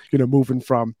Diggs, moving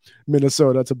from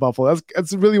Minnesota to Buffalo.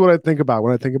 That's really what I think about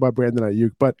when I think about Brandon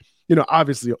Ayuk. But,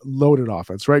 obviously loaded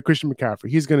offense, right? Christian McCaffrey,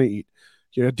 he's going to eat.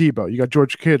 Debo, you got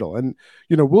George Kittle. And,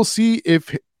 we'll see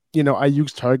if,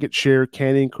 Ayuk's target share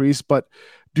can increase. But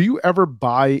do you ever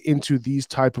buy into these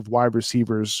type of wide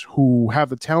receivers who have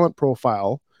the talent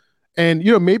profile? And,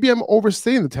 maybe I'm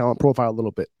overstating the talent profile a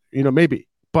little bit, maybe.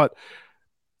 But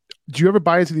do you ever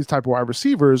buy into these type of wide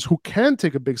receivers who can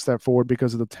take a big step forward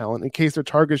because of the talent in case their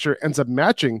target share ends up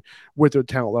matching with their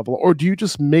talent level? Or do you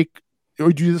just think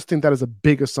that is a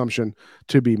big assumption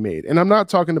to be made? And I'm not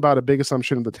talking about a big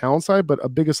assumption on the talent side, but a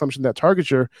big assumption that target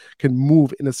share can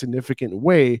move in a significant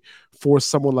way for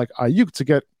someone like Ayuk to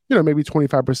get, maybe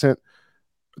 25%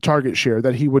 target share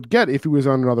that he would get if he was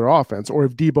on another offense or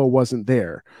if Debo wasn't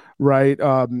there, right?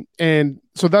 And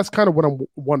so that's kind of what I'm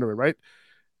wondering, right?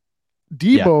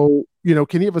 Debo,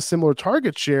 can he have a similar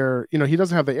target share? He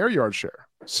doesn't have the air yard share.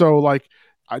 So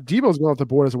Debo's going off the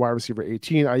board as a wide receiver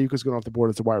 18. Ayuk is going off the board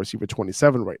as a wide receiver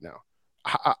 27 right now.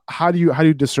 How do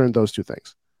you discern those two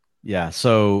things? Yeah,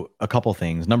 so a couple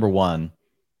things. Number one,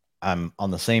 I'm on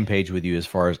the same page with you as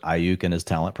far as Ayuk and his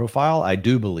talent profile. I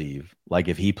do believe,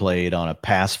 if he played on a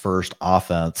pass-first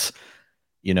offense,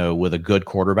 with a good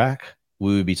quarterback,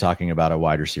 we would be talking about a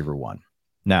wide receiver one.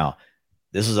 Now,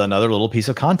 this is another little piece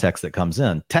of context that comes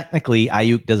in. Technically,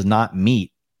 Ayuk does not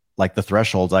meet like the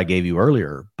thresholds I gave you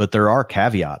earlier, but there are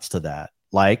caveats to that.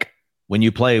 Like when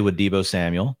you play with Deebo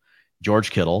Samuel,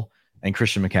 George Kittle, and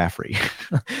Christian McCaffrey.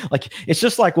 Like, it's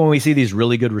just like when we see these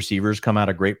really good receivers come out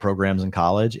of great programs in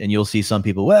college, and you'll see some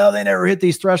people, well, they never hit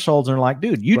these thresholds. And they're like,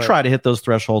 dude, you try to hit those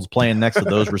thresholds playing next to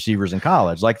those receivers in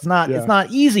college. Like, it's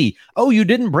not easy. Oh, you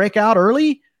didn't break out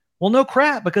early? Well, no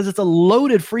crap, because it's a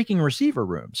loaded freaking receiver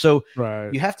room. So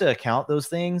you have to account those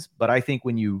things. But I think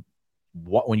when you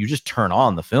just turn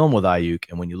on the film with Ayuk,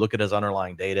 and when you look at his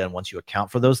underlying data, and once you account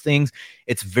for those things,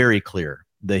 it's very clear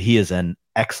that he is an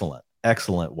excellent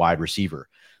wide receiver.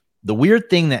 The weird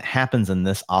thing that happens in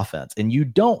this offense, and you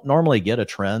don't normally get a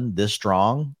trend this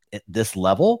strong at this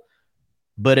level,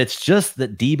 but it's just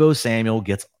that Deebo Samuel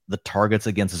gets the targets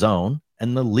against zone,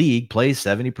 and the league plays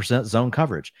 70% zone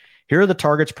coverage. Here are the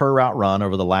targets per route run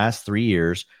over the last 3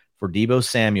 years for Deebo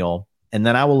Samuel, and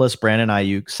then I will list Brandon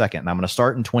Ayuk second. And I'm going to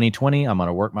start in 2020. I'm going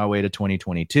to work my way to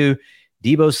 2022.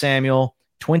 Deebo Samuel,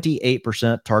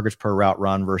 28% targets per route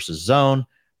run versus zone.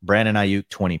 Brandon Ayuk,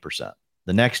 20%.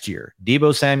 The next year,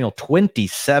 Deebo Samuel,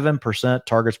 27%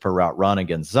 targets per route run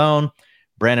against zone.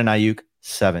 Brandon Ayuk,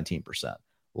 17%.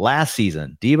 Last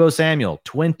season, Deebo Samuel,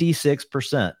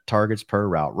 26% targets per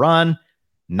route run,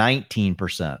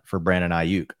 19% for Brandon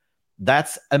Ayuk.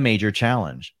 That's a major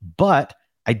challenge, but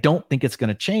I don't think it's going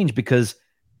to change, because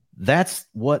that's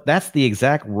the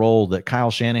exact role that Kyle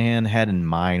Shanahan had in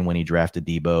mind when he drafted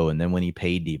Deebo, and then when he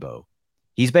paid Deebo.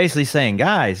 He's basically saying,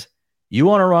 guys, you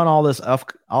want to run all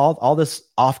this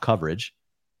off coverage,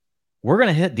 we're going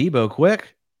to hit Deebo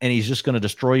quick, and he's just going to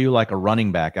destroy you like a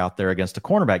running back out there against a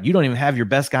cornerback. You don't even have your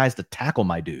best guys to tackle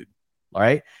my dude. All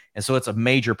right. And so it's a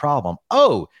major problem.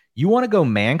 Oh, you want to go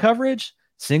man coverage,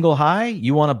 single high?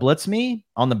 You want to blitz me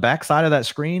on the backside of that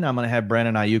screen? I'm going to have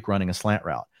Brandon Ayuk running a slant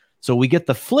route. So we get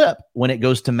the flip when it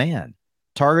goes to man.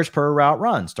 Targets per route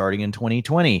run starting in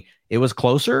 2020. It was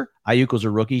closer. Ayuk was a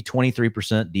rookie,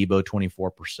 23%, Deebo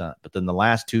 24%. But then the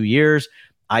last 2 years,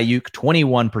 Ayuk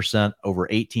 21% over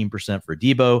 18% for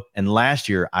Deebo. And last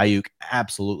year, Ayuk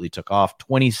absolutely took off,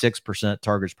 26%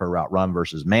 targets per route run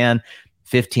versus man,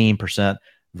 15%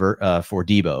 for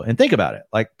Deebo. And think about it.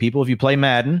 Like, people, if you play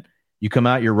Madden, you come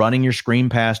out, you're running your screen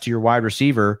pass to your wide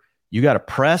receiver. You got to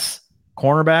press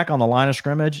cornerback on the line of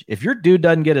scrimmage. If your dude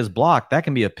doesn't get his block, that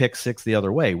can be a pick six the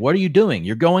other way. What are you doing?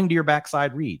 You're going to your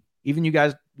backside read. Even you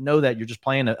guys know that. You're just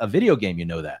playing a video game. You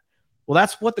know that. Well,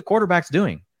 that's what the quarterback's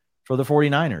doing for the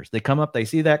 49ers. They come up, they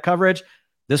see that coverage.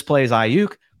 This plays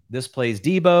Ayuk. This plays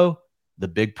Deebo. The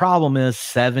big problem is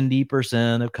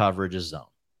 70% of coverage is zone,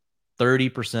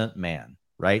 30% man,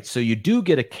 right? So you do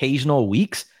get occasional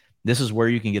weeks. This is where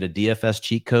you can get a DFS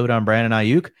cheat code on Brandon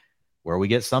Ayuk, where we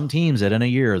get some teams that in a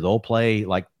year, they'll play,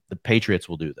 like the Patriots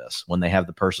will do this when they have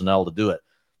the personnel to do it.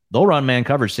 They'll run man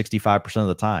coverage 65% of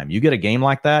the time. You get a game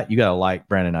like that, you got to light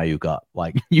Brandon Ayuk up.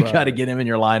 Like, you got to get him in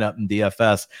your lineup in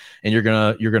DFS, and you're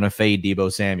going to fade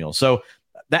Deebo Samuel. So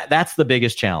that's the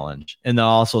biggest challenge. And then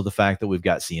also the fact that we've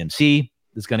got CMC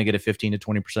that's going to get a 15 to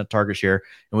 20% target share,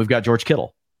 and we've got George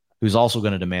Kittle who's also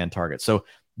going to demand targets. So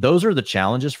those are the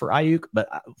challenges for Ayuk. But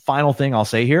final thing I'll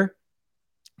say here,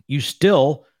 you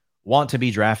still want to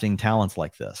be drafting talents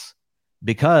like this,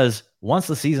 because once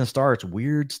the season starts,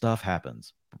 weird stuff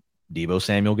happens. Deebo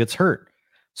Samuel gets hurt.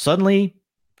 Suddenly,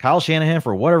 Kyle Shanahan,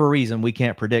 for whatever reason we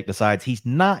can't predict, decides he's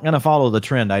not going to follow the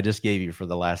trend I just gave you for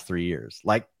the last 3 years.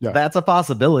 Like, that's a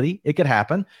possibility. It could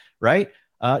happen, right?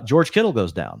 George Kittle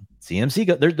goes down.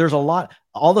 CMC, there's a lot.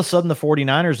 All of a sudden, the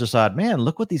 49ers decide, man,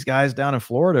 look what these guys down in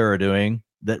Florida are doing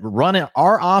that run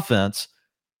our offense.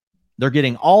 They're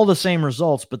getting all the same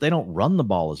results, but they don't run the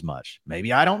ball as much.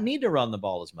 Maybe I don't need to run the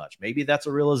ball as much. Maybe that's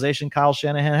a realization Kyle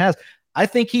Shanahan has. I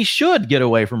think he should get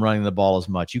away from running the ball as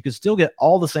much. You can still get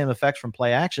all the same effects from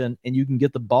play action, and you can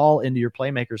get the ball into your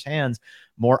playmakers' hands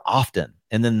more often.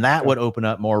 And then that would open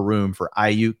up more room for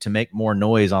Ayuk to make more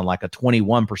noise on like a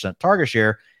 21% target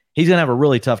share. He's going to have a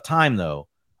really tough time, though,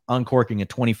 uncorking at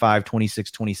 25,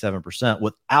 26, 27%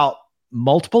 without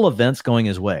multiple events going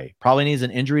his way. Probably needs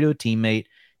an injury to a teammate,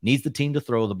 needs the team to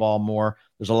throw the ball more.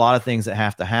 There's a lot of things that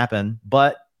have to happen,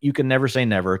 but you can never say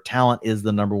never. Talent is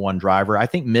the number one driver. I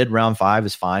think mid-round 5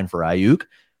 is fine for Ayuk.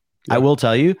 Yeah. I will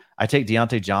tell you, I take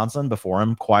Deontay Johnson before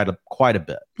him quite a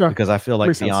bit, because I feel like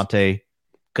Deontay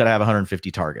could have 150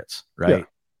 targets, right? Yeah.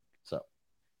 So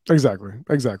exactly.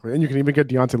 And you can even get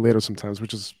Deontay later sometimes,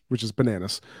 which is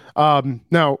bananas.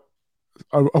 Now,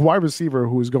 a wide receiver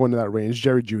who is going to that range,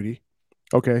 Jerry Jeudy.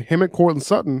 Okay, him and Cortland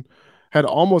Sutton had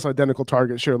almost identical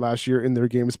target share last year in their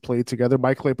games played together.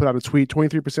 Mike Clay put out a tweet,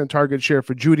 23% target share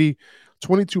for Jeudy,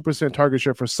 22% target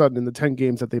share for Sutton in the 10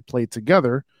 games that they played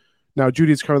together. Now,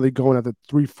 Judy's currently going at the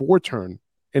 3-4 turn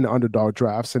in underdog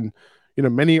drafts. And,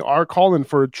 many are calling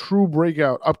for a true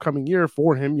breakout upcoming year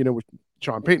for him, with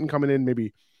Sean Payton coming in,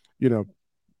 maybe,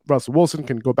 Russell Wilson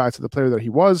can go back to the player that he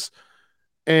was.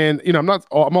 And, I'm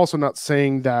also not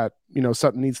saying that,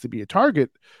 Sutton needs to be a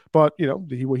target, but,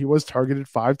 he was targeted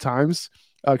 5 times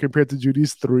compared to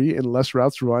Judy's 3 and less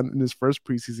routes run in his first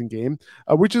preseason game,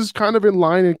 which is kind of in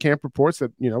line in camp reports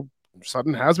that,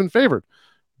 Sutton has been favored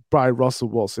by Russell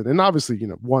Wilson. And obviously,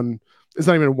 it's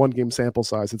not even a 1 game sample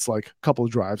size. It's like a couple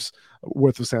of drives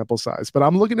worth of sample size. But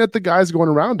I'm looking at the guys going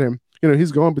around him.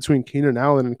 He's going between Keenan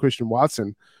Allen and Christian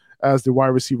Watson as the wide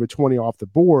receiver 20 off the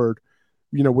board.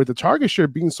 With the target share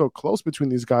being so close between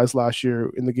these guys last year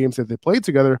in the games that they played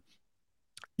together,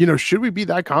 should we be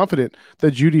that confident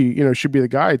that Jeudy, should be the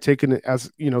guy taking it as,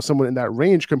 someone in that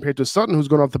range compared to Sutton, who's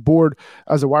going off the board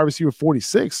as a wide receiver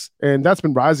 46. And that's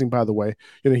been rising, by the way.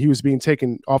 He was being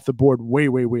taken off the board way,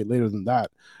 way, way later than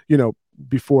that,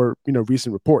 before,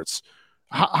 recent reports.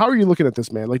 How are you looking at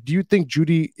this, man? Like, do you think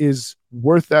Jeudy is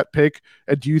worth that pick?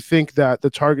 And do you think that the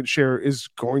target share is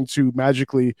going to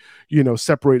magically,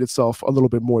 separate itself a little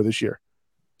bit more this year?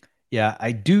 Yeah,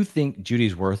 I do think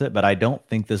Judy's worth it, but I don't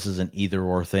think this is an either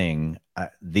or thing.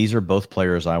 These are both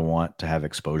players I want to have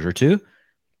exposure to,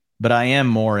 but I am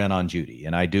more in on Jeudy,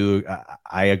 and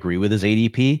I agree with his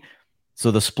ADP.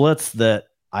 So the splits that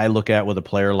I look at with a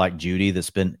player like Jeudy that's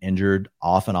been injured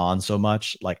off and on so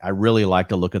much, like I really like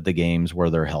to look at the games where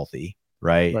they're healthy,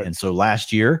 right? And so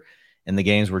last year in the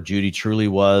games where Jeudy truly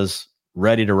was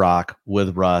ready to rock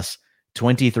with Russ,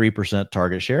 23%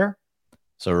 target share.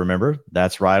 So remember,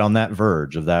 that's right on that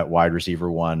verge of that wide receiver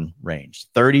 1 range.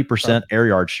 30% air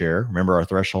yard share. Remember, our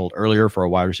threshold earlier for a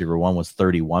wide receiver 1 was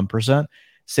 31%.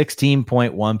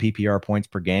 16.1 PPR points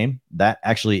per game. That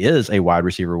actually is a wide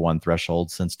receiver 1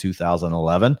 threshold since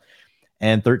 2011.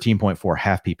 And 13.4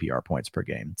 half PPR points per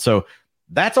game. So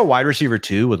that's a wide receiver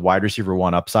 2 with wide receiver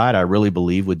 1 upside. I really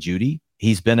believe with Jeudy.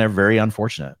 He's been very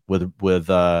unfortunate with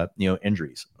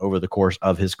injuries over the course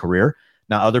of his career.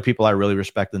 Now, other people I really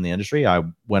respect in the industry, I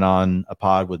went on a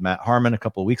pod with Matt Harmon a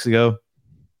couple of weeks ago,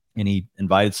 and he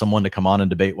invited someone to come on and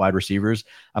debate wide receivers.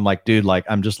 I'm like, dude, like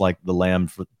I'm just like the lamb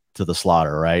to the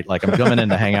slaughter, right? Like I'm coming in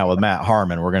to hang out with Matt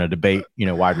Harmon. We're going to debate,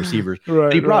 wide receivers.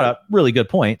 But he brought up really good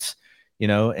points,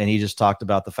 and he just talked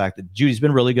about the fact that Judy's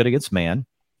been really good against man,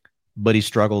 but he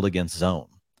struggled against zone.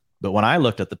 But when I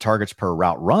looked at the targets per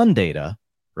route run data,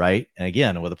 right? And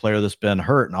again, with a player that's been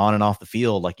hurt and on and off the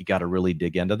field, like you got to really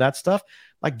dig into that stuff.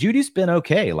 Like Judy's been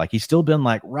okay. Like he's still been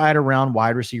like right around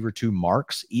wide receiver 2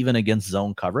 marks, even against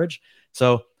zone coverage.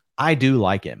 So I do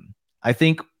like him. I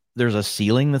think there's a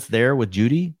ceiling that's there with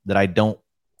Jeudy that I don't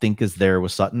think is there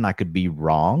with Sutton. I could be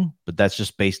wrong, but that's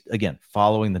just based, again,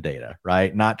 following the data,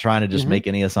 right? Not trying to just make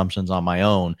any assumptions on my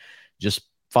own, just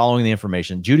following the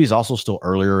information. Judy's also still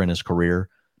earlier in his career.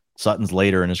 Sutton's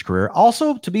later in his career.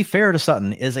 Also, to be fair to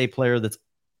Sutton, is a player that's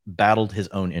battled his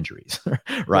own injuries,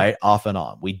 right? Off and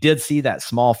on. We did see that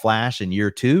small flash in year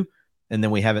 2, and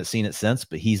then we haven't seen it since,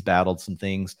 but he's battled some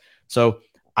things. So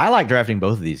I like drafting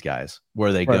both of these guys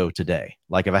where they go today.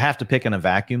 Like if I have to pick in a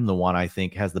vacuum, the one I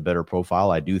think has the better profile,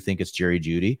 I do think it's Jerry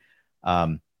Jeudy.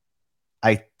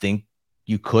 I think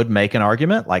you could make an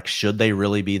argument, like, should they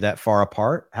really be that far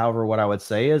apart? However, what I would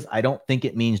say is I don't think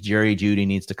it means Jerry Jeudy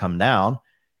needs to come down.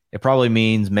 It probably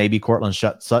means maybe Cortland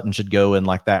Sutton should go in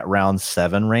like that round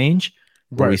 7 range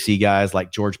where we see guys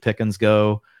like George Pickens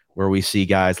go, where we see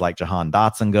guys like Jahan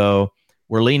Dotson go.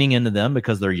 We're leaning into them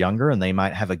because they're younger and they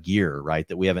might have a gear, right,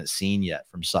 that we haven't seen yet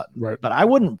from Sutton. Right. But I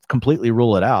wouldn't completely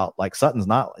rule it out. Like Sutton's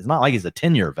it's not like he's a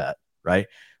 10-year vet, right?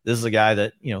 This is a guy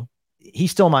that, he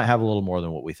still might have a little more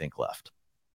than what we think left.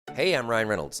 Hey, I'm Ryan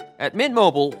Reynolds. At Mint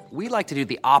Mobile, we like to do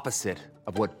the opposite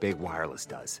of what Big Wireless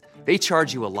does. They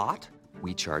charge you a lot.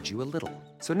 We charge you a little.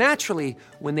 So naturally,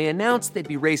 when they announced they'd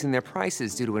be raising their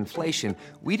prices due to inflation,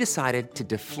 we decided to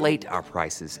deflate our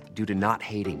prices due to not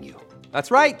hating you.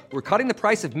 That's right. We're cutting the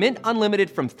price of Mint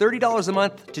Unlimited from $30 a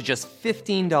month to just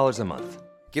 $15 a month.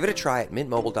 Give it a try at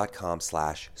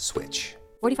mintmobile.com/switch.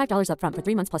 $45 up front for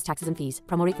 3 months plus taxes and fees.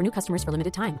 Promo rate for new customers for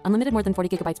limited time. Unlimited more than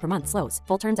 40 gigabytes per month. Slows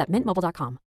full terms at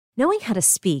mintmobile.com. Knowing how to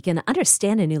speak and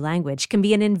understand a new language can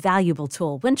be an invaluable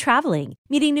tool when traveling,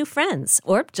 meeting new friends,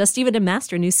 or just even to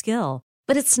master a new skill.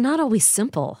 But it's not always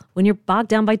simple when you're bogged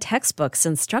down by textbooks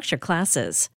and structured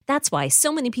classes. That's why so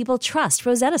many people trust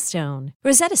Rosetta Stone.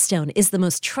 Rosetta Stone is the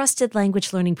most trusted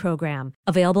language learning program,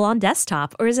 available on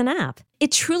desktop or as an app.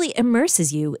 It truly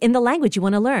immerses you in the language you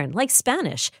want to learn, like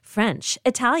Spanish, French,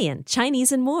 Italian,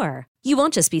 Chinese, and more. You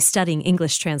won't just be studying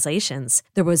English translations.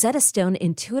 The Rosetta Stone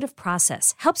intuitive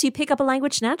process helps you pick up a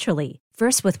language naturally,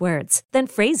 first with words, then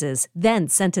phrases, then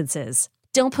sentences.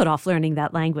 Don't put off learning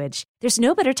that language. There's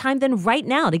no better time than right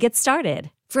now to get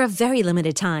started. For a very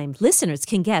limited time, listeners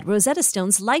can get Rosetta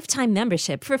Stone's lifetime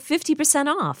membership for 50%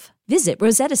 off. Visit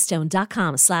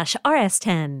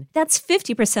rosettastone.com/rs10. That's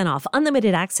 50% off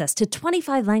unlimited access to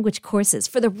 25 language courses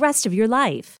for the rest of your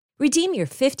life. Redeem your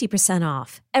 50%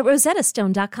 off at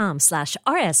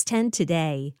rosettastone.com/rs10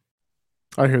 today.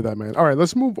 I hear that, man. All right,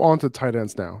 let's move on to tight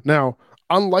ends now. Now,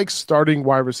 unlike starting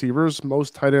wide receivers,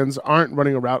 most tight ends aren't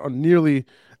running a route on nearly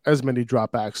as many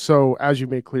dropbacks. So, as you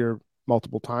made clear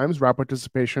multiple times, route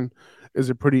participation is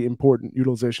a pretty important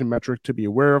utilization metric to be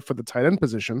aware of for the tight end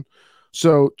position.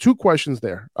 So, two questions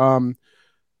there.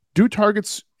 Do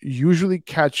targets usually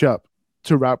catch up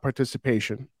to route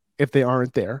participation if they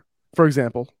aren't there? For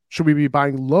example, should we be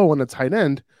buying low on a tight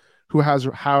end who has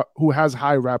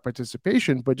high route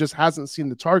participation but just hasn't seen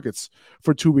the targets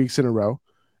for 2 weeks in a row?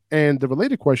 And the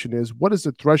related question is, what is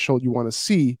the threshold you want to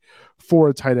see for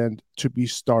a tight end to be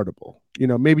startable?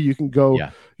 Maybe you can go,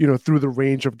 through the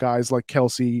range of guys like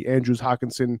Kelsey, Andrews,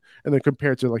 Hawkinson, and then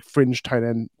compare to like fringe tight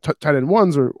end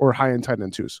ones or high end tight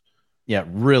end twos. Yeah,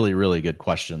 really, really good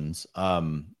questions.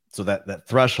 So that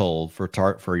threshold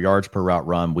for yards per route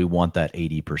run, we want that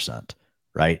 80%,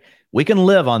 right? We can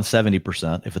live on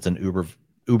 70% if it's an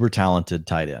uber talented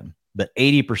tight end, but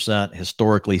 80%,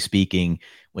 historically speaking,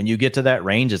 when you get to that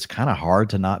range, it's kind of hard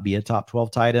to not be a top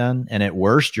 12 tight end. And at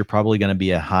worst, you're probably going to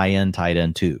be a high end tight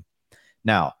end too.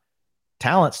 Now,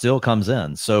 talent still comes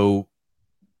in. So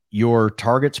your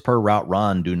targets per route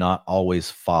run do not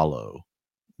always follow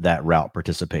that route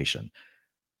participation.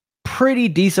 Pretty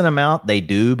decent amount they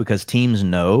do, because teams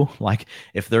know, like,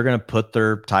 if they're going to put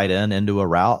their tight end into a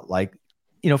route, like,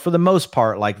 for the most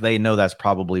part, like, they know that's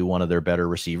probably one of their better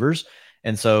receivers.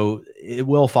 And so it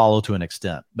will follow to an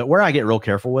extent. But where I get real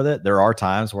careful with it, there are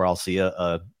times where I'll see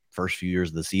a first few years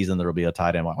of the season, there'll be a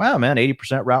tight end like, wow, man,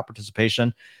 80% route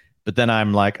participation. But then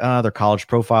I'm like, their college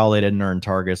profile, they didn't earn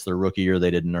targets. Their rookie year,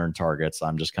 they didn't earn targets.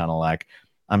 I'm just kind of like,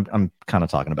 I'm kind of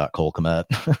talking about Cole Kmet,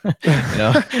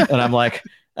 and I'm like,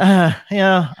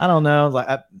 yeah, I don't know.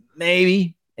 Like,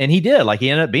 maybe. And he did. Like,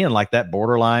 he ended up being like that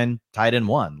borderline tight end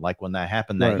one, like when that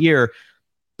happened that year.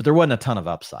 But there wasn't a ton of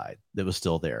upside that was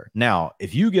still there. Now,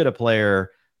 if you get a player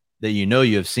that you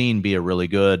have seen be a really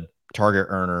good target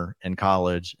earner in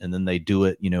college, and then they do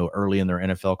it, early in their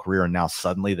NFL career, and now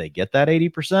suddenly they get that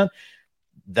 80%,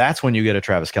 that's when you get a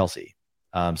Travis Kelce.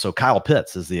 So Kyle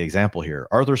Pitts is the example here.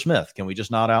 Arthur Smith, can we just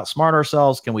not outsmart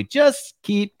ourselves? Can we just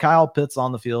keep Kyle Pitts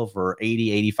on the field for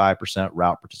 80-85%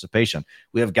 route participation?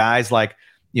 We have guys like,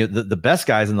 the best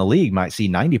guys in the league might see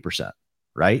 90%.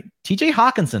 Right? TJ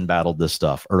Hawkinson battled this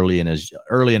stuff early in his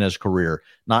career,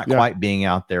 not quite being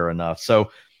out there enough.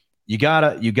 So you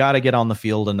gotta get on the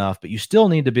field enough, but you still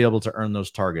need to be able to earn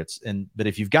those targets. But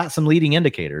if you've got some leading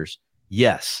indicators,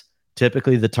 yes,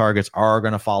 typically the targets are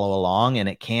going to follow along, and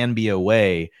it can be a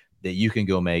way that you can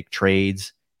go make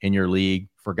trades in your league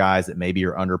for guys that maybe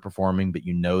are underperforming, but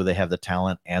they have the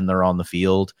talent and they're on the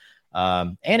field.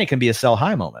 And it can be a sell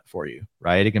high moment for you,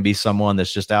 right? It can be someone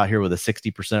that's just out here with a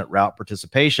 60% route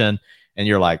participation, and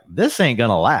you're like, this ain't going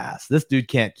to last. This dude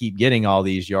can't keep getting all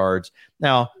these yards.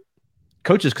 Now,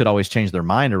 coaches could always change their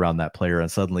mind around that player and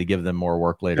suddenly give them more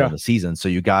work later in the season. So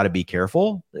you got to be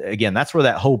careful. Again, that's where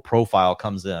that whole profile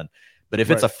comes in. But if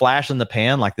it's a flash in the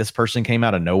pan, like this person came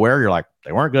out of nowhere, you're like,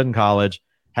 they weren't good in college,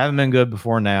 haven't been good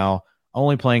before now,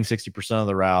 only playing 60% of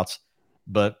the routes,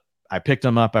 but I picked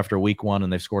them up after week 1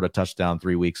 and they've scored a touchdown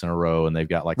 3 weeks in a row and they've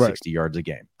got like 60 yards a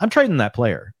game. I'm trading that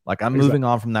player. Like, I'm moving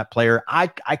on from that player. I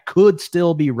could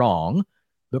still be wrong,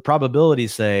 but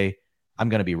probabilities say I'm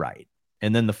going to be right.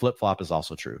 And then the flip flop is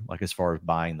also true, like as far as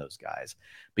buying those guys.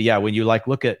 But yeah, when you like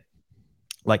look at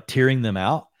like tiering them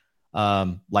out,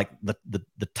 like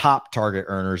the top target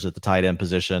earners at the tight end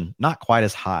position, not quite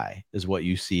as high as what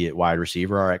you see at wide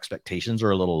receiver. Our expectations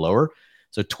are a little lower.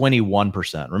 So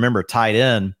 21%. Remember,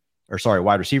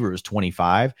 wide receiver was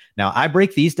 25. Now I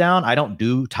break these down. I don't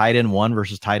do tight end 1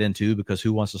 versus tight end 2 because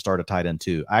who wants to start a tight end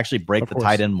 2? I actually break the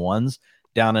tight end 1s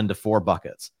down into 4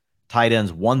 buckets. Tight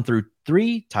ends 1 through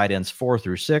 3, tight ends 4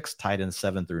 through 6, tight ends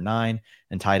 7 through 9,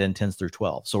 and tight end 10s through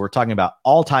 12. So we're talking about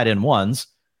all tight end 1s,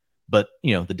 but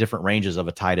the different ranges of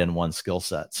a tight end 1 skill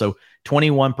set. So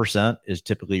 21% is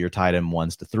typically your tight end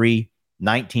 1s to 3.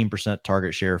 19%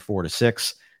 target share 4 to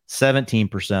 6,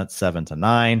 17% 7 to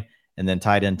 9, and then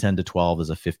tight end 10 to 12 is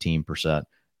a 15%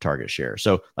 target share.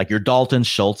 So like your Dalton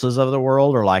Schultzes of the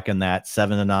world are like in that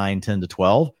 7 to 9, 10 to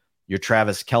 12. Your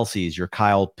Travis Kelce's, your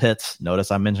Kyle Pitts.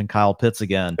 Notice I mentioned Kyle Pitts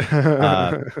again.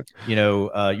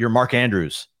 Your Mark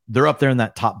Andrews. They're up there in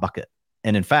that top bucket.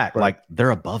 And in fact, like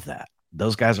they're above that.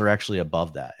 Those guys are actually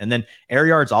above that. And then air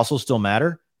yards also still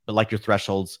matter, but like your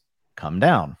thresholds come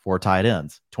down for tight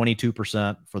ends.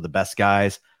 22% for the best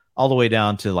guys, all the way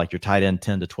down to like your tight end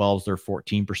 10 to 12s, they're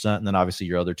 14%. And then obviously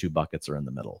your other two buckets are in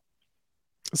the middle.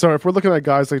 So if we're looking at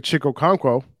guys like Chico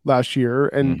Okonkwo last year,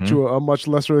 and to a much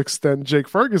lesser extent, Jake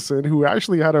Ferguson, who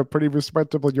actually had a pretty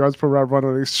respectable yards per route run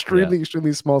on an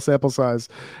extremely small sample size,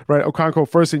 right? Okonkwo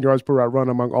first in yards per route run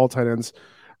among all tight ends,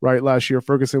 right? Last year,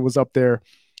 Ferguson was up there.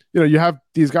 You have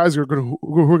these guys who are going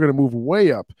to move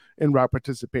way up in route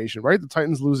participation, right? The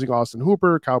Titans losing Austin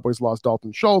Hooper, Cowboys lost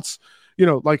Dalton Schultz,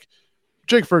 like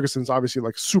Jake Ferguson's obviously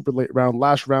like super late round,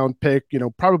 last round pick,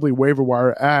 probably waiver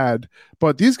wire ad.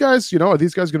 But these guys, are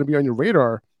these guys going to be on your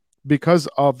radar because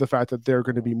of the fact that they're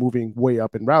going to be moving way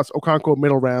up in routes? Okonkwo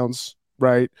middle rounds,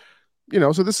 right?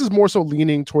 So this is more so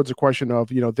leaning towards a question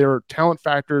of, there are talent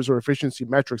factors or efficiency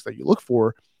metrics that you look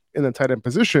for in the tight end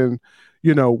position,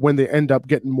 when they end up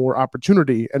getting more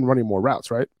opportunity and running more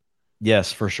routes, right?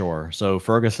 Yes, for sure. So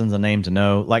Ferguson's a name to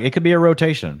know. Like it could be a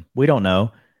rotation. We don't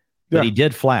know. But he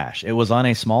did flash. It was on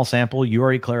a small sample. You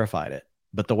already clarified it.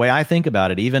 But the way I think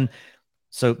about it,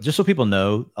 so just so people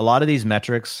know, a lot of these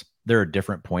metrics, there are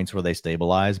different points where they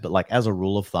stabilize. But like as a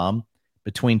rule of thumb,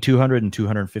 between 200 and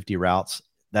 250 routes,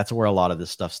 that's where a lot of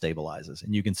this stuff stabilizes.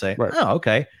 And you can say, oh,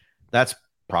 okay, that's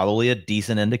probably a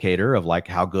decent indicator of like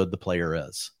how good the player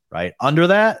is, right? Under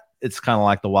that, it's kind of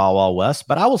like the Wild Wild West.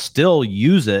 But I will still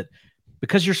use it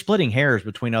because you're splitting hairs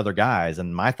between other guys.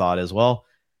 And my thought is, well,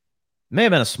 may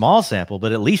have been a small sample,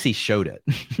 but at least he showed it.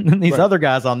 And these other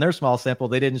guys on their small sample,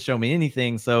 they didn't show me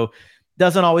anything. So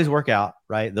doesn't always work out,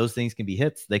 right? Those things can be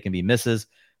hits. They can be misses.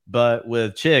 But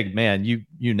with Chig, man, you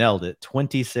nailed it.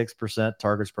 26%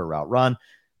 targets per route run,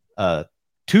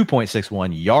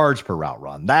 2.61 yards per route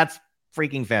run. That's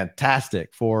freaking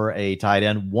fantastic for a tight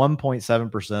end.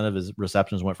 1.7% of his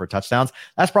receptions went for touchdowns.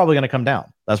 That's probably going to come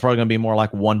down. That's probably going to be more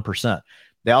like 1%.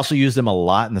 They also used him a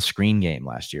lot in the screen game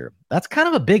last year. That's kind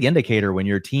of a big indicator when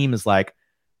your team is like,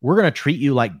 we're going to treat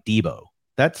you like Debo.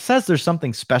 That says there's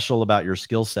something special about your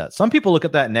skill set. Some people look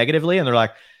at that negatively and they're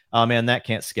like, oh man, that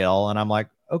can't scale. And I'm like,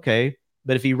 okay,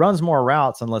 but if he runs more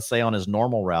routes, and let's say on his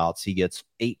normal routes, he gets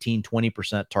 18,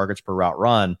 20% targets per route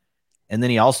run. And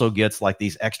then he also gets like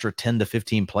these extra 10 to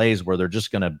 15 plays where they're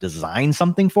just going to design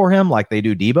something for him like they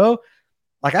do Debo.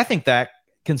 Like, I think that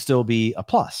can still be a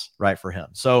plus, right, for him.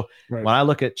 So when I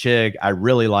look at Chig, I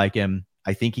really like him.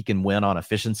 I think he can win on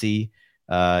efficiency.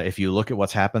 If you look at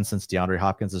what's happened since DeAndre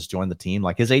Hopkins has joined the team,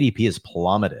 like his ADP has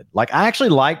plummeted. Like I actually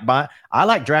like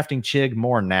drafting Chig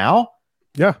more now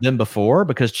than before,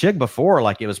 because Chig before,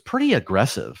 like it was pretty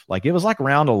aggressive. Like it was like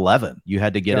round 11. You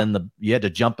had to get you had to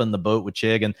jump in the boat with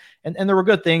Chig, and there were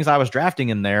good things. I was drafting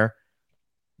him there,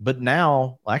 but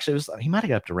now actually he might have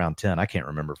got up to round 10. I can't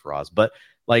remember for Oz, but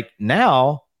like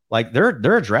now, like there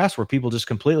are drafts where people just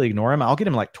completely ignore him. I'll get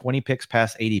him like 20 picks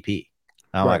past ADP.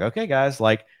 I'm like, okay, guys,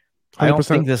 like 100%. I don't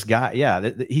think this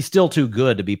guy, he's still too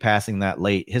good to be passing that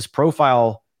late. His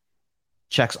profile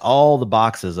checks all the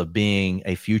boxes of being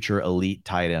a future elite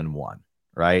tight end one,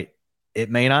 right? It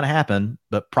may not happen,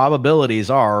 but probabilities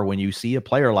are when you see a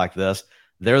player like this,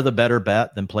 they're the better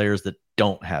bet than players that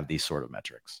don't have these sort of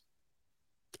metrics.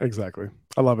 Exactly.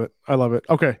 I love it.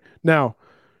 Okay. Now,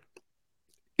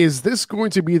 is this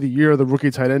going to be the year of the rookie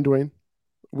tight end, Dwayne?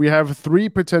 We have 3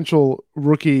 potential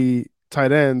rookie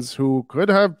tight ends who could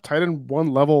have tight end 1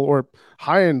 level or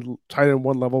high end tight end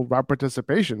 1 level route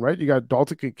participation, right? You got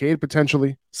Dalton Kincaid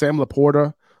potentially, Sam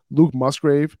Laporta, Luke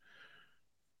Musgrave.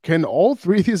 Can all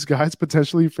 3 of these guys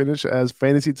potentially finish as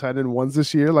fantasy tight end 1s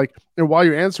this year? Like, and while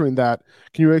you're answering that,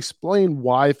 can you explain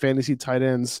why fantasy tight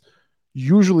ends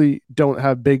usually don't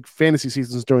have big fantasy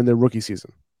seasons during their rookie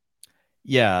season?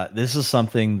 Yeah, this is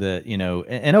something that,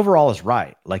 and overall is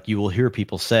right. Like you will hear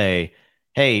people say,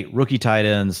 hey, rookie tight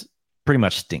ends pretty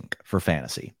much stink for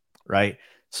fantasy, right?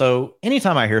 So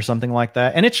anytime I hear something like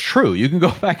that, and it's true, you can go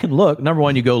back and look. Number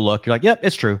one, you go look, you're like, yep,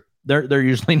 it's true. They're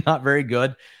usually not very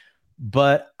good.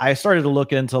 But I started to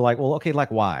look into like, well, okay,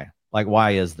 like why? Like,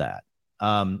 why is that?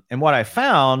 And what I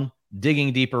found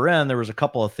digging deeper in, there was a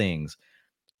couple of things.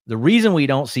 The reason we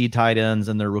don't see tight ends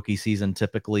in their rookie season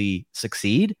typically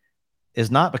succeed is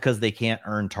not because they can't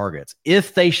earn targets.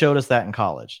 If they showed us that in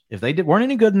college, if they weren't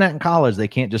any good in that in college, they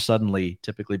can't just suddenly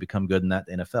typically become good in that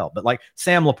in the NFL. But like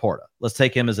Sam Laporta, let's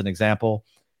take him as an example.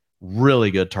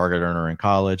 Really good target earner in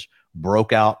college,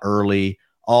 broke out early,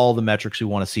 all the metrics we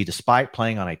want to see, despite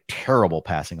playing on a terrible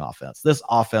passing offense. This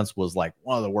offense was like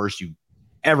one of the worst you've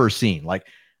ever seen. Like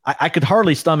I could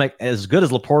hardly stomach, as good as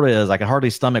Laporta is, I could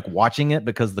hardly stomach watching it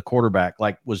because the quarterback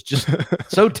like was just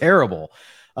so terrible.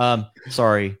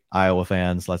 Sorry, Iowa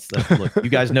fans. Let's look. You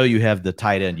guys know you have the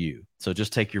tight end so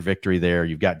just take your victory there.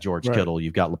 You've got George Kittle,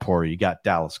 you've got Laporta, you got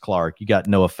Dallas Clark, you got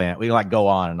Noah Fant. We like go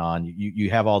on and on. You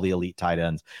have all the elite tight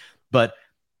ends, but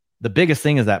the biggest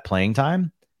thing is that playing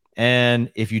time. And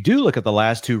if you do look at the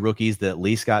last two rookies that at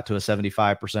least got to a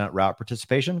 75% route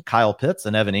participation, Kyle Pitts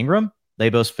and Evan Ingram, they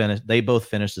both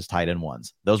finished as tight end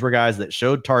ones. Those were guys that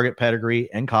showed target pedigree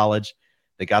in college.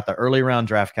 They got the early round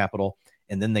draft capital,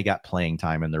 and then they got playing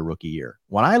time in their rookie year.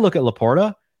 When I look at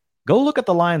Laporta, go look at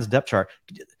the Lions depth chart.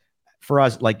 For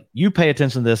us, like, you pay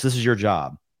attention to this. This is your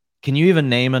job. Can you even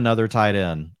name another tight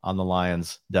end on the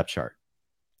Lions depth chart?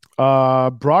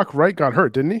 Brock Wright got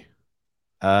hurt, didn't he?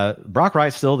 Brock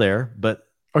Wright's still there, but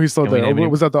he's still there.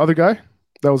 Was that the other guy?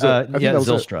 That was it. Yeah,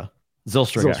 Zylstra.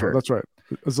 Zylstra got hurt. That's right.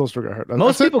 Zylstra got hurt.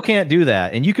 Most people can't do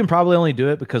that, and you can probably only do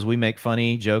it because we make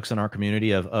funny jokes in our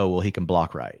community of, oh, well, he can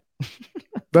block right.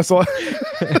 That's all.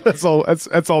 That's all. What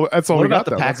we about got.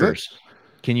 The Packers?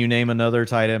 Can you name another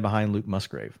tight end behind Luke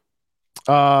Musgrave?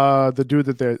 The other dude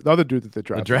that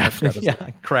they drafted. Yeah,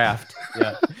 Kraft.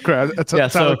 Yeah, Kraft.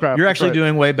 So Kraft. You're actually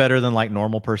doing way better than like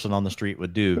normal person on the street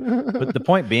would do. But the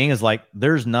point being is like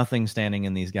there's nothing standing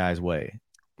in these guys' way,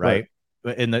 right?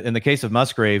 In the case of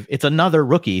Musgrave, it's another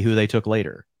rookie who they took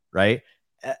later, right?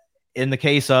 In the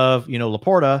case of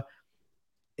Laporta,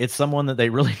 it's someone that they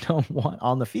really don't want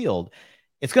on the field.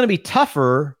 It's going to be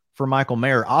tougher for Michael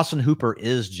Mayer. Austin Hooper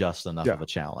is just enough of a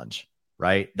challenge.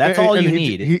 Right. That's all you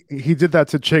need. He did that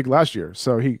to Chig last year,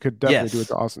 so he could definitely do it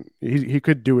to Austin. He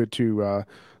could do it to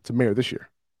Mayer this year.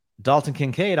 Dalton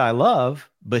Kincaid, I love,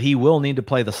 but he will need to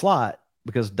play the slot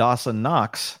because Dawson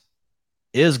Knox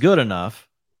is good enough,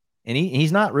 and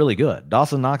he's not really good.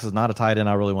 Dawson Knox is not a tight end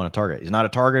I really want to target. He's not a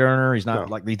target earner. He's not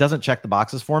he doesn't check the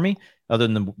boxes for me other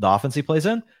than the offense he plays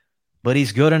in, but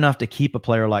he's good enough to keep a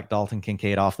player like Dalton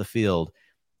Kincaid off the field.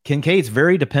 Kincaid's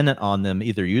very dependent on them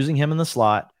either using him in the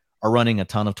slot are running a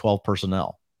ton of 12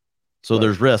 personnel. So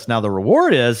there's risk. Now, the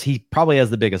reward is he probably has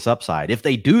the biggest upside. If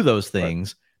they do those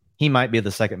things, he might be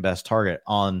the second best target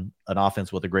on an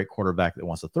offense with a great quarterback that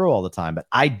wants to throw all the time. But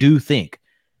I do think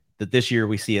that this year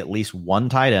we see at least one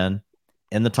tight end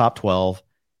in the top 12,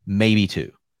 maybe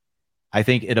two. I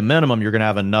think at a minimum, you're going to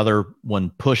have another one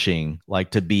pushing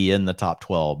like to be in the top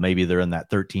 12. Maybe they're in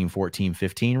that 13, 14,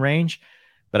 15 range.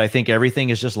 But I think everything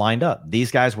is just lined up.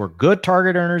 These guys were good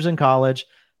target earners in college.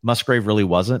 Musgrave really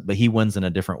wasn't, but he wins in a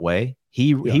different way.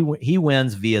 He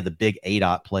wins via the big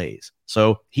ADOT plays.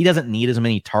 So he doesn't need as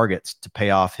many targets to pay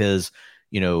off his,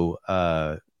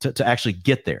 to actually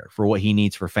get there for what he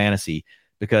needs for fantasy,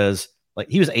 because like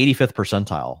he was 85th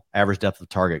percentile average depth of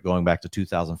target going back to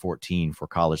 2014 for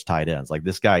college tight ends. Like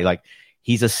this guy, like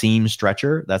he's a seam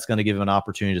stretcher. That's going to give him an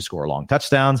opportunity to score long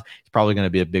touchdowns. He's probably going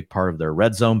to be a big part of their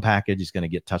red zone package. He's going to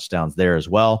get touchdowns there as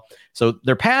well. So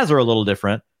their paths are a little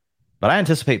different. But I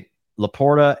anticipate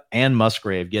Laporta and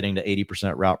Musgrave getting to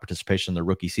 80% route participation in the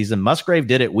rookie season. Musgrave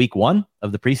did it week 1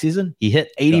 of the preseason. He hit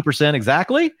 80%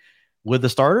 exactly with the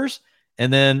starters.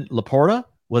 And then Laporta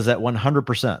was at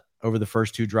 100% over the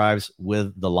first 2 drives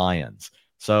with the Lions.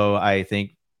 So I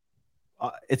think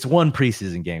it's one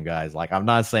preseason game, guys. Like, I'm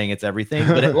not saying it's everything,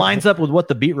 but it lines up with what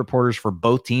the beat reporters for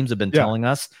both teams have been telling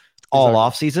us all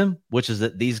offseason, which is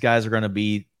that these guys are going to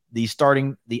be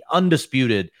the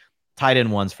undisputed tight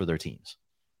end ones for their teams.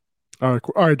 All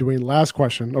right, Dwayne, last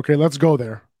question. Okay, let's go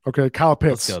there. Okay, Kyle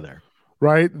Pitts. Let's go there.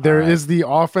 Right? There is the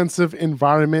offensive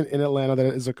environment in Atlanta that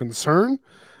is a concern,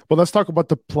 but let's talk about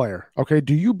the player. Okay,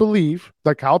 do you believe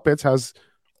that Kyle Pitts has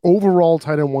overall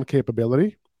tight end 1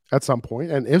 capability at some point?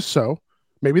 And if so,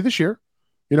 maybe this year,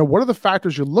 what are the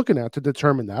factors you're looking at to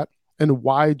determine that? And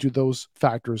why do those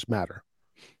factors matter?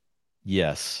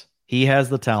 Yes. He has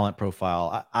the talent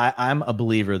profile. I'm a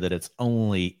believer that it's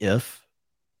only if,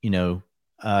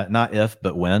 not if,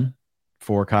 but when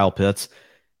for Kyle Pitts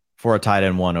for a tight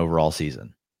end 1 overall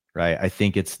season, right? I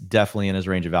think it's definitely in his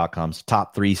range of outcomes.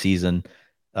 Top 3 season.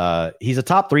 He's a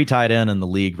top 3 tight end in the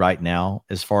league right now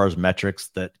as far as metrics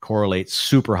that correlate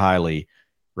super highly,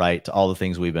 right, to all the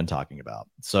things we've been talking about.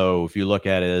 So if you look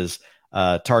at his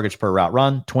targets per route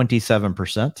run,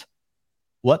 27%.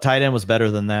 What tight end was better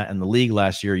than that in the league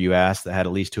last year? You asked, that had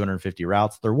at least 250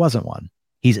 routes. There wasn't one.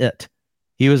 He's it.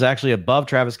 He was actually above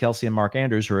Travis Kelce and Mark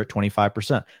Andrews, who are at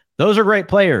 25%. Those are great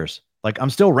players. Like, I'm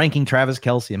still ranking Travis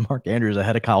Kelce and Mark Andrews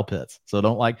ahead of Kyle Pitts. So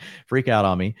don't freak out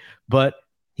on me. But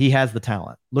he has the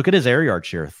talent. Look at his air yard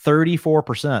share,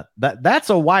 34%.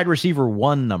 That's a wide receiver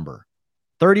one number.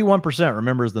 31%,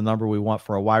 remember, is the number we want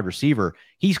for a wide receiver.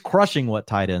 He's crushing what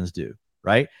tight ends do,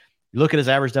 right? You look at his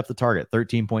average depth of target,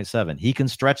 13.7. He can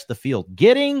stretch the field.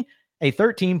 Getting a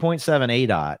 13.7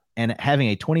 ADOT and having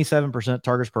a 27%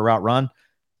 targets per route run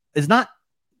is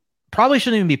probably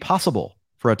shouldn't even be possible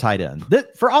for a tight end.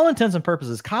 For all intents and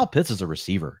purposes, Kyle Pitts is a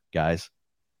receiver, guys.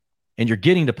 And you're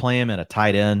getting to play him in a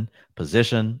tight end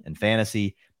position in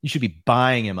fantasy. You should be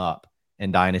buying him up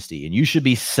in Dynasty. And you should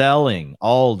be selling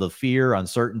all the fear,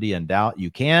 uncertainty, and doubt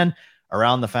you can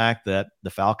around the fact that the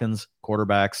Falcons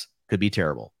quarterbacks could be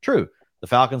terrible. True. The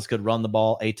Falcons could run the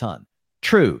ball a ton.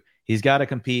 True. He's got to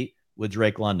compete with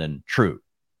Drake London. True.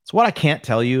 So what I can't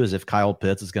tell you is if Kyle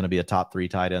Pitts is going to be a top 3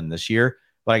 tight end this year,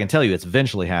 but I can tell you it's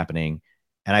eventually happening.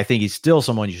 And I think he's still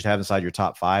someone you should have inside your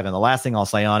top 5. And the last thing I'll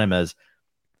say on him is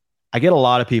I get a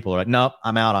lot of people like, nope,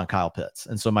 I'm out on Kyle Pitts.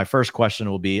 And so my first question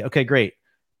will be, okay, great.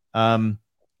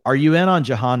 Are you in on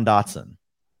Jahan Dotson?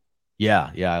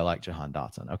 Yeah, I like Jahan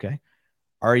Dotson. Okay.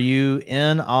 Are you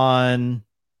in on,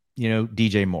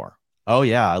 DJ Moore? Oh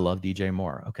yeah, I love DJ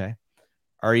Moore. Okay.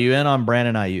 Are you in on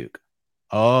Brandon Ayuk?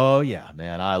 Oh yeah,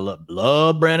 man, I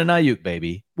love Brandon Ayuk,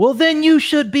 baby. Well, then you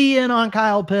should be in on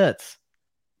Kyle Pitts.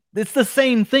 It's the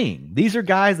same thing. These are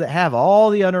guys that have all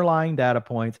the underlying data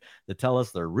points that tell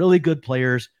us they're really good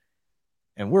players,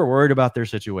 and we're worried about their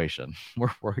situation.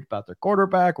 We're worried about their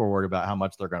quarterback. We're worried about how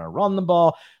much they're going to run the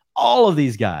ball. All of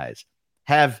these guys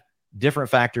have different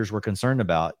factors we're concerned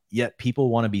about, yet people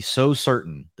want to be so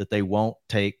certain that they won't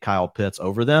take Kyle Pitts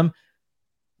over them.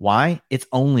 Why? It's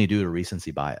only due to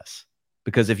recency bias.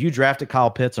 Because if you drafted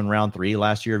Kyle Pitts in round 3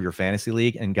 last year of your fantasy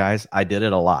league, and guys, I did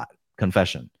it a lot,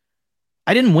 confession,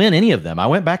 I didn't win any of them. I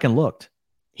went back and looked.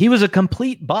 He was a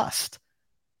complete bust.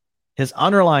 His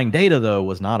underlying data, though,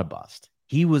 was not a bust.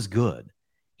 He was good.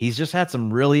 He's just had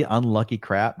some really unlucky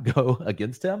crap go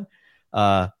against him.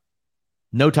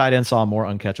 No tight end saw more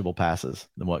uncatchable passes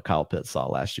than what Kyle Pitts saw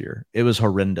last year. It was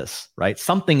horrendous, right?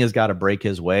 Something has got to break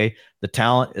his way. The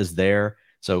talent is there.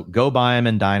 So go buy him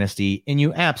in Dynasty. And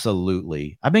you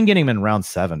absolutely, I've been getting him in round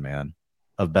 7, man,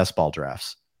 of best ball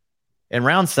drafts. In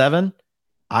round 7,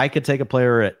 I could take a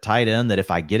player at tight end that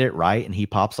if I get it right and he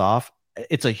pops off,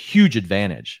 it's a huge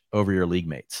advantage over your league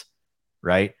mates,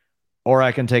 right? Or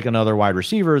I can take another wide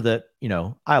receiver that,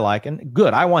 I like, and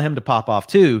good. I want him to pop off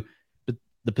too, but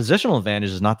the positional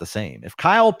advantage is not the same. If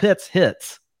Kyle Pitts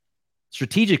hits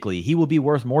strategically, he will be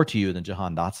worth more to you than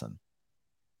Jahan Dotson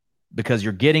because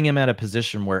you're getting him at a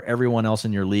position where everyone else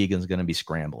in your league is going to be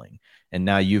scrambling. And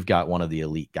now you've got one of the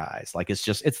elite guys. Like it's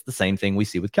the same thing we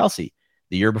see with Kelce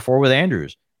the year before with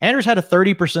Andrews. Andrews had a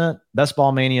 30% Best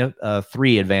Ball Mania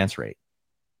 3 advance rate.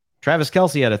 Travis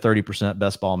Kelce had a 30%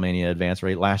 Best Ball Mania advance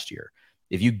rate last year.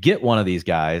 If you get one of these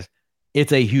guys,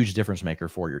 it's a huge difference maker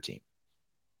for your team.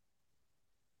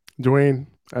 Dwain,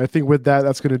 I think with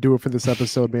that's going to do it for this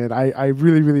episode, man. I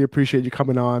really, really appreciate you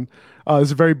coming on.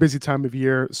 It's a very busy time of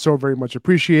year, so very much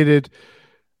appreciated.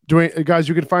 Dwain, guys,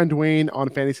 you can find Dwain on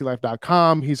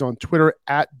fantasylife.com. He's on Twitter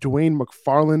at Dwain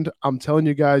McFarland. I'm telling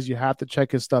you guys, you have to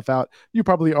check his stuff out. You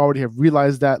probably already have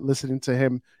realized that listening to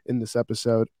him in this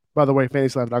episode. By the way,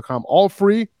 fantasylife.com, all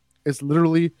free. It's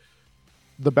literally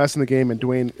the best in the game, and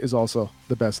Dwain is also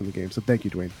the best in the game. So thank you,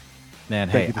 Dwain. Man,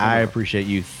 hey, I appreciate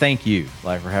you. Thank you,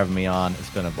 for having me on. It's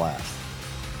been a blast.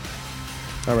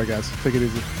 All right, guys, take it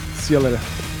easy. See you later.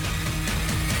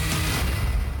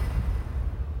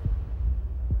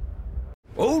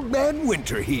 Old Man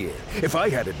Winter here. If I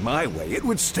had it my way, it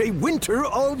would stay winter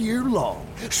all year long.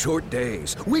 Short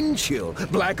days, wind chill,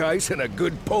 black ice, and a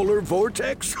good polar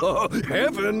vortex. Oh,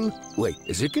 heaven. Wait,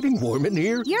 is it getting warm in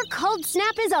here? Your cold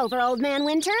snap is over, Old Man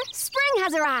Winter. Spring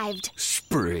has arrived.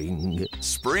 Spring.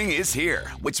 Spring is here,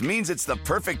 which means it's the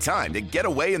perfect time to get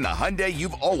away in the Hyundai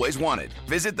you've always wanted.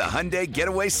 Visit the Hyundai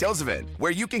Getaway Sales Event,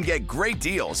 where you can get great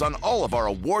deals on all of our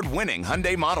award-winning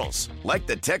Hyundai models, like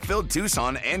the tech-filled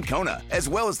Tucson and Kona, as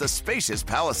well as the spacious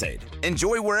Palisade.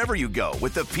 Enjoy wherever you go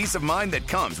with the peace of mind that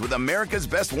comes with America's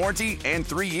best warranty and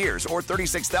 3 years or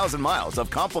 36,000 miles of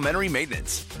complimentary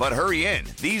maintenance. But hurry in,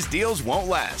 these deals won't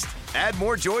last. Add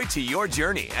more joy to your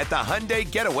journey at the Hyundai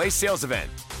Getaway Sales Event.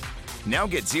 Now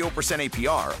get 0%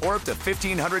 APR or up to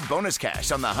 $1,500 bonus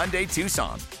cash on the Hyundai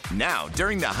Tucson. Now,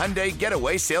 during the Hyundai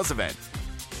Getaway Sales Event.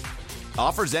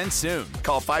 Offers end soon.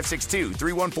 Call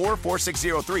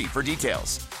 562-314-4603 for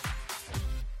details.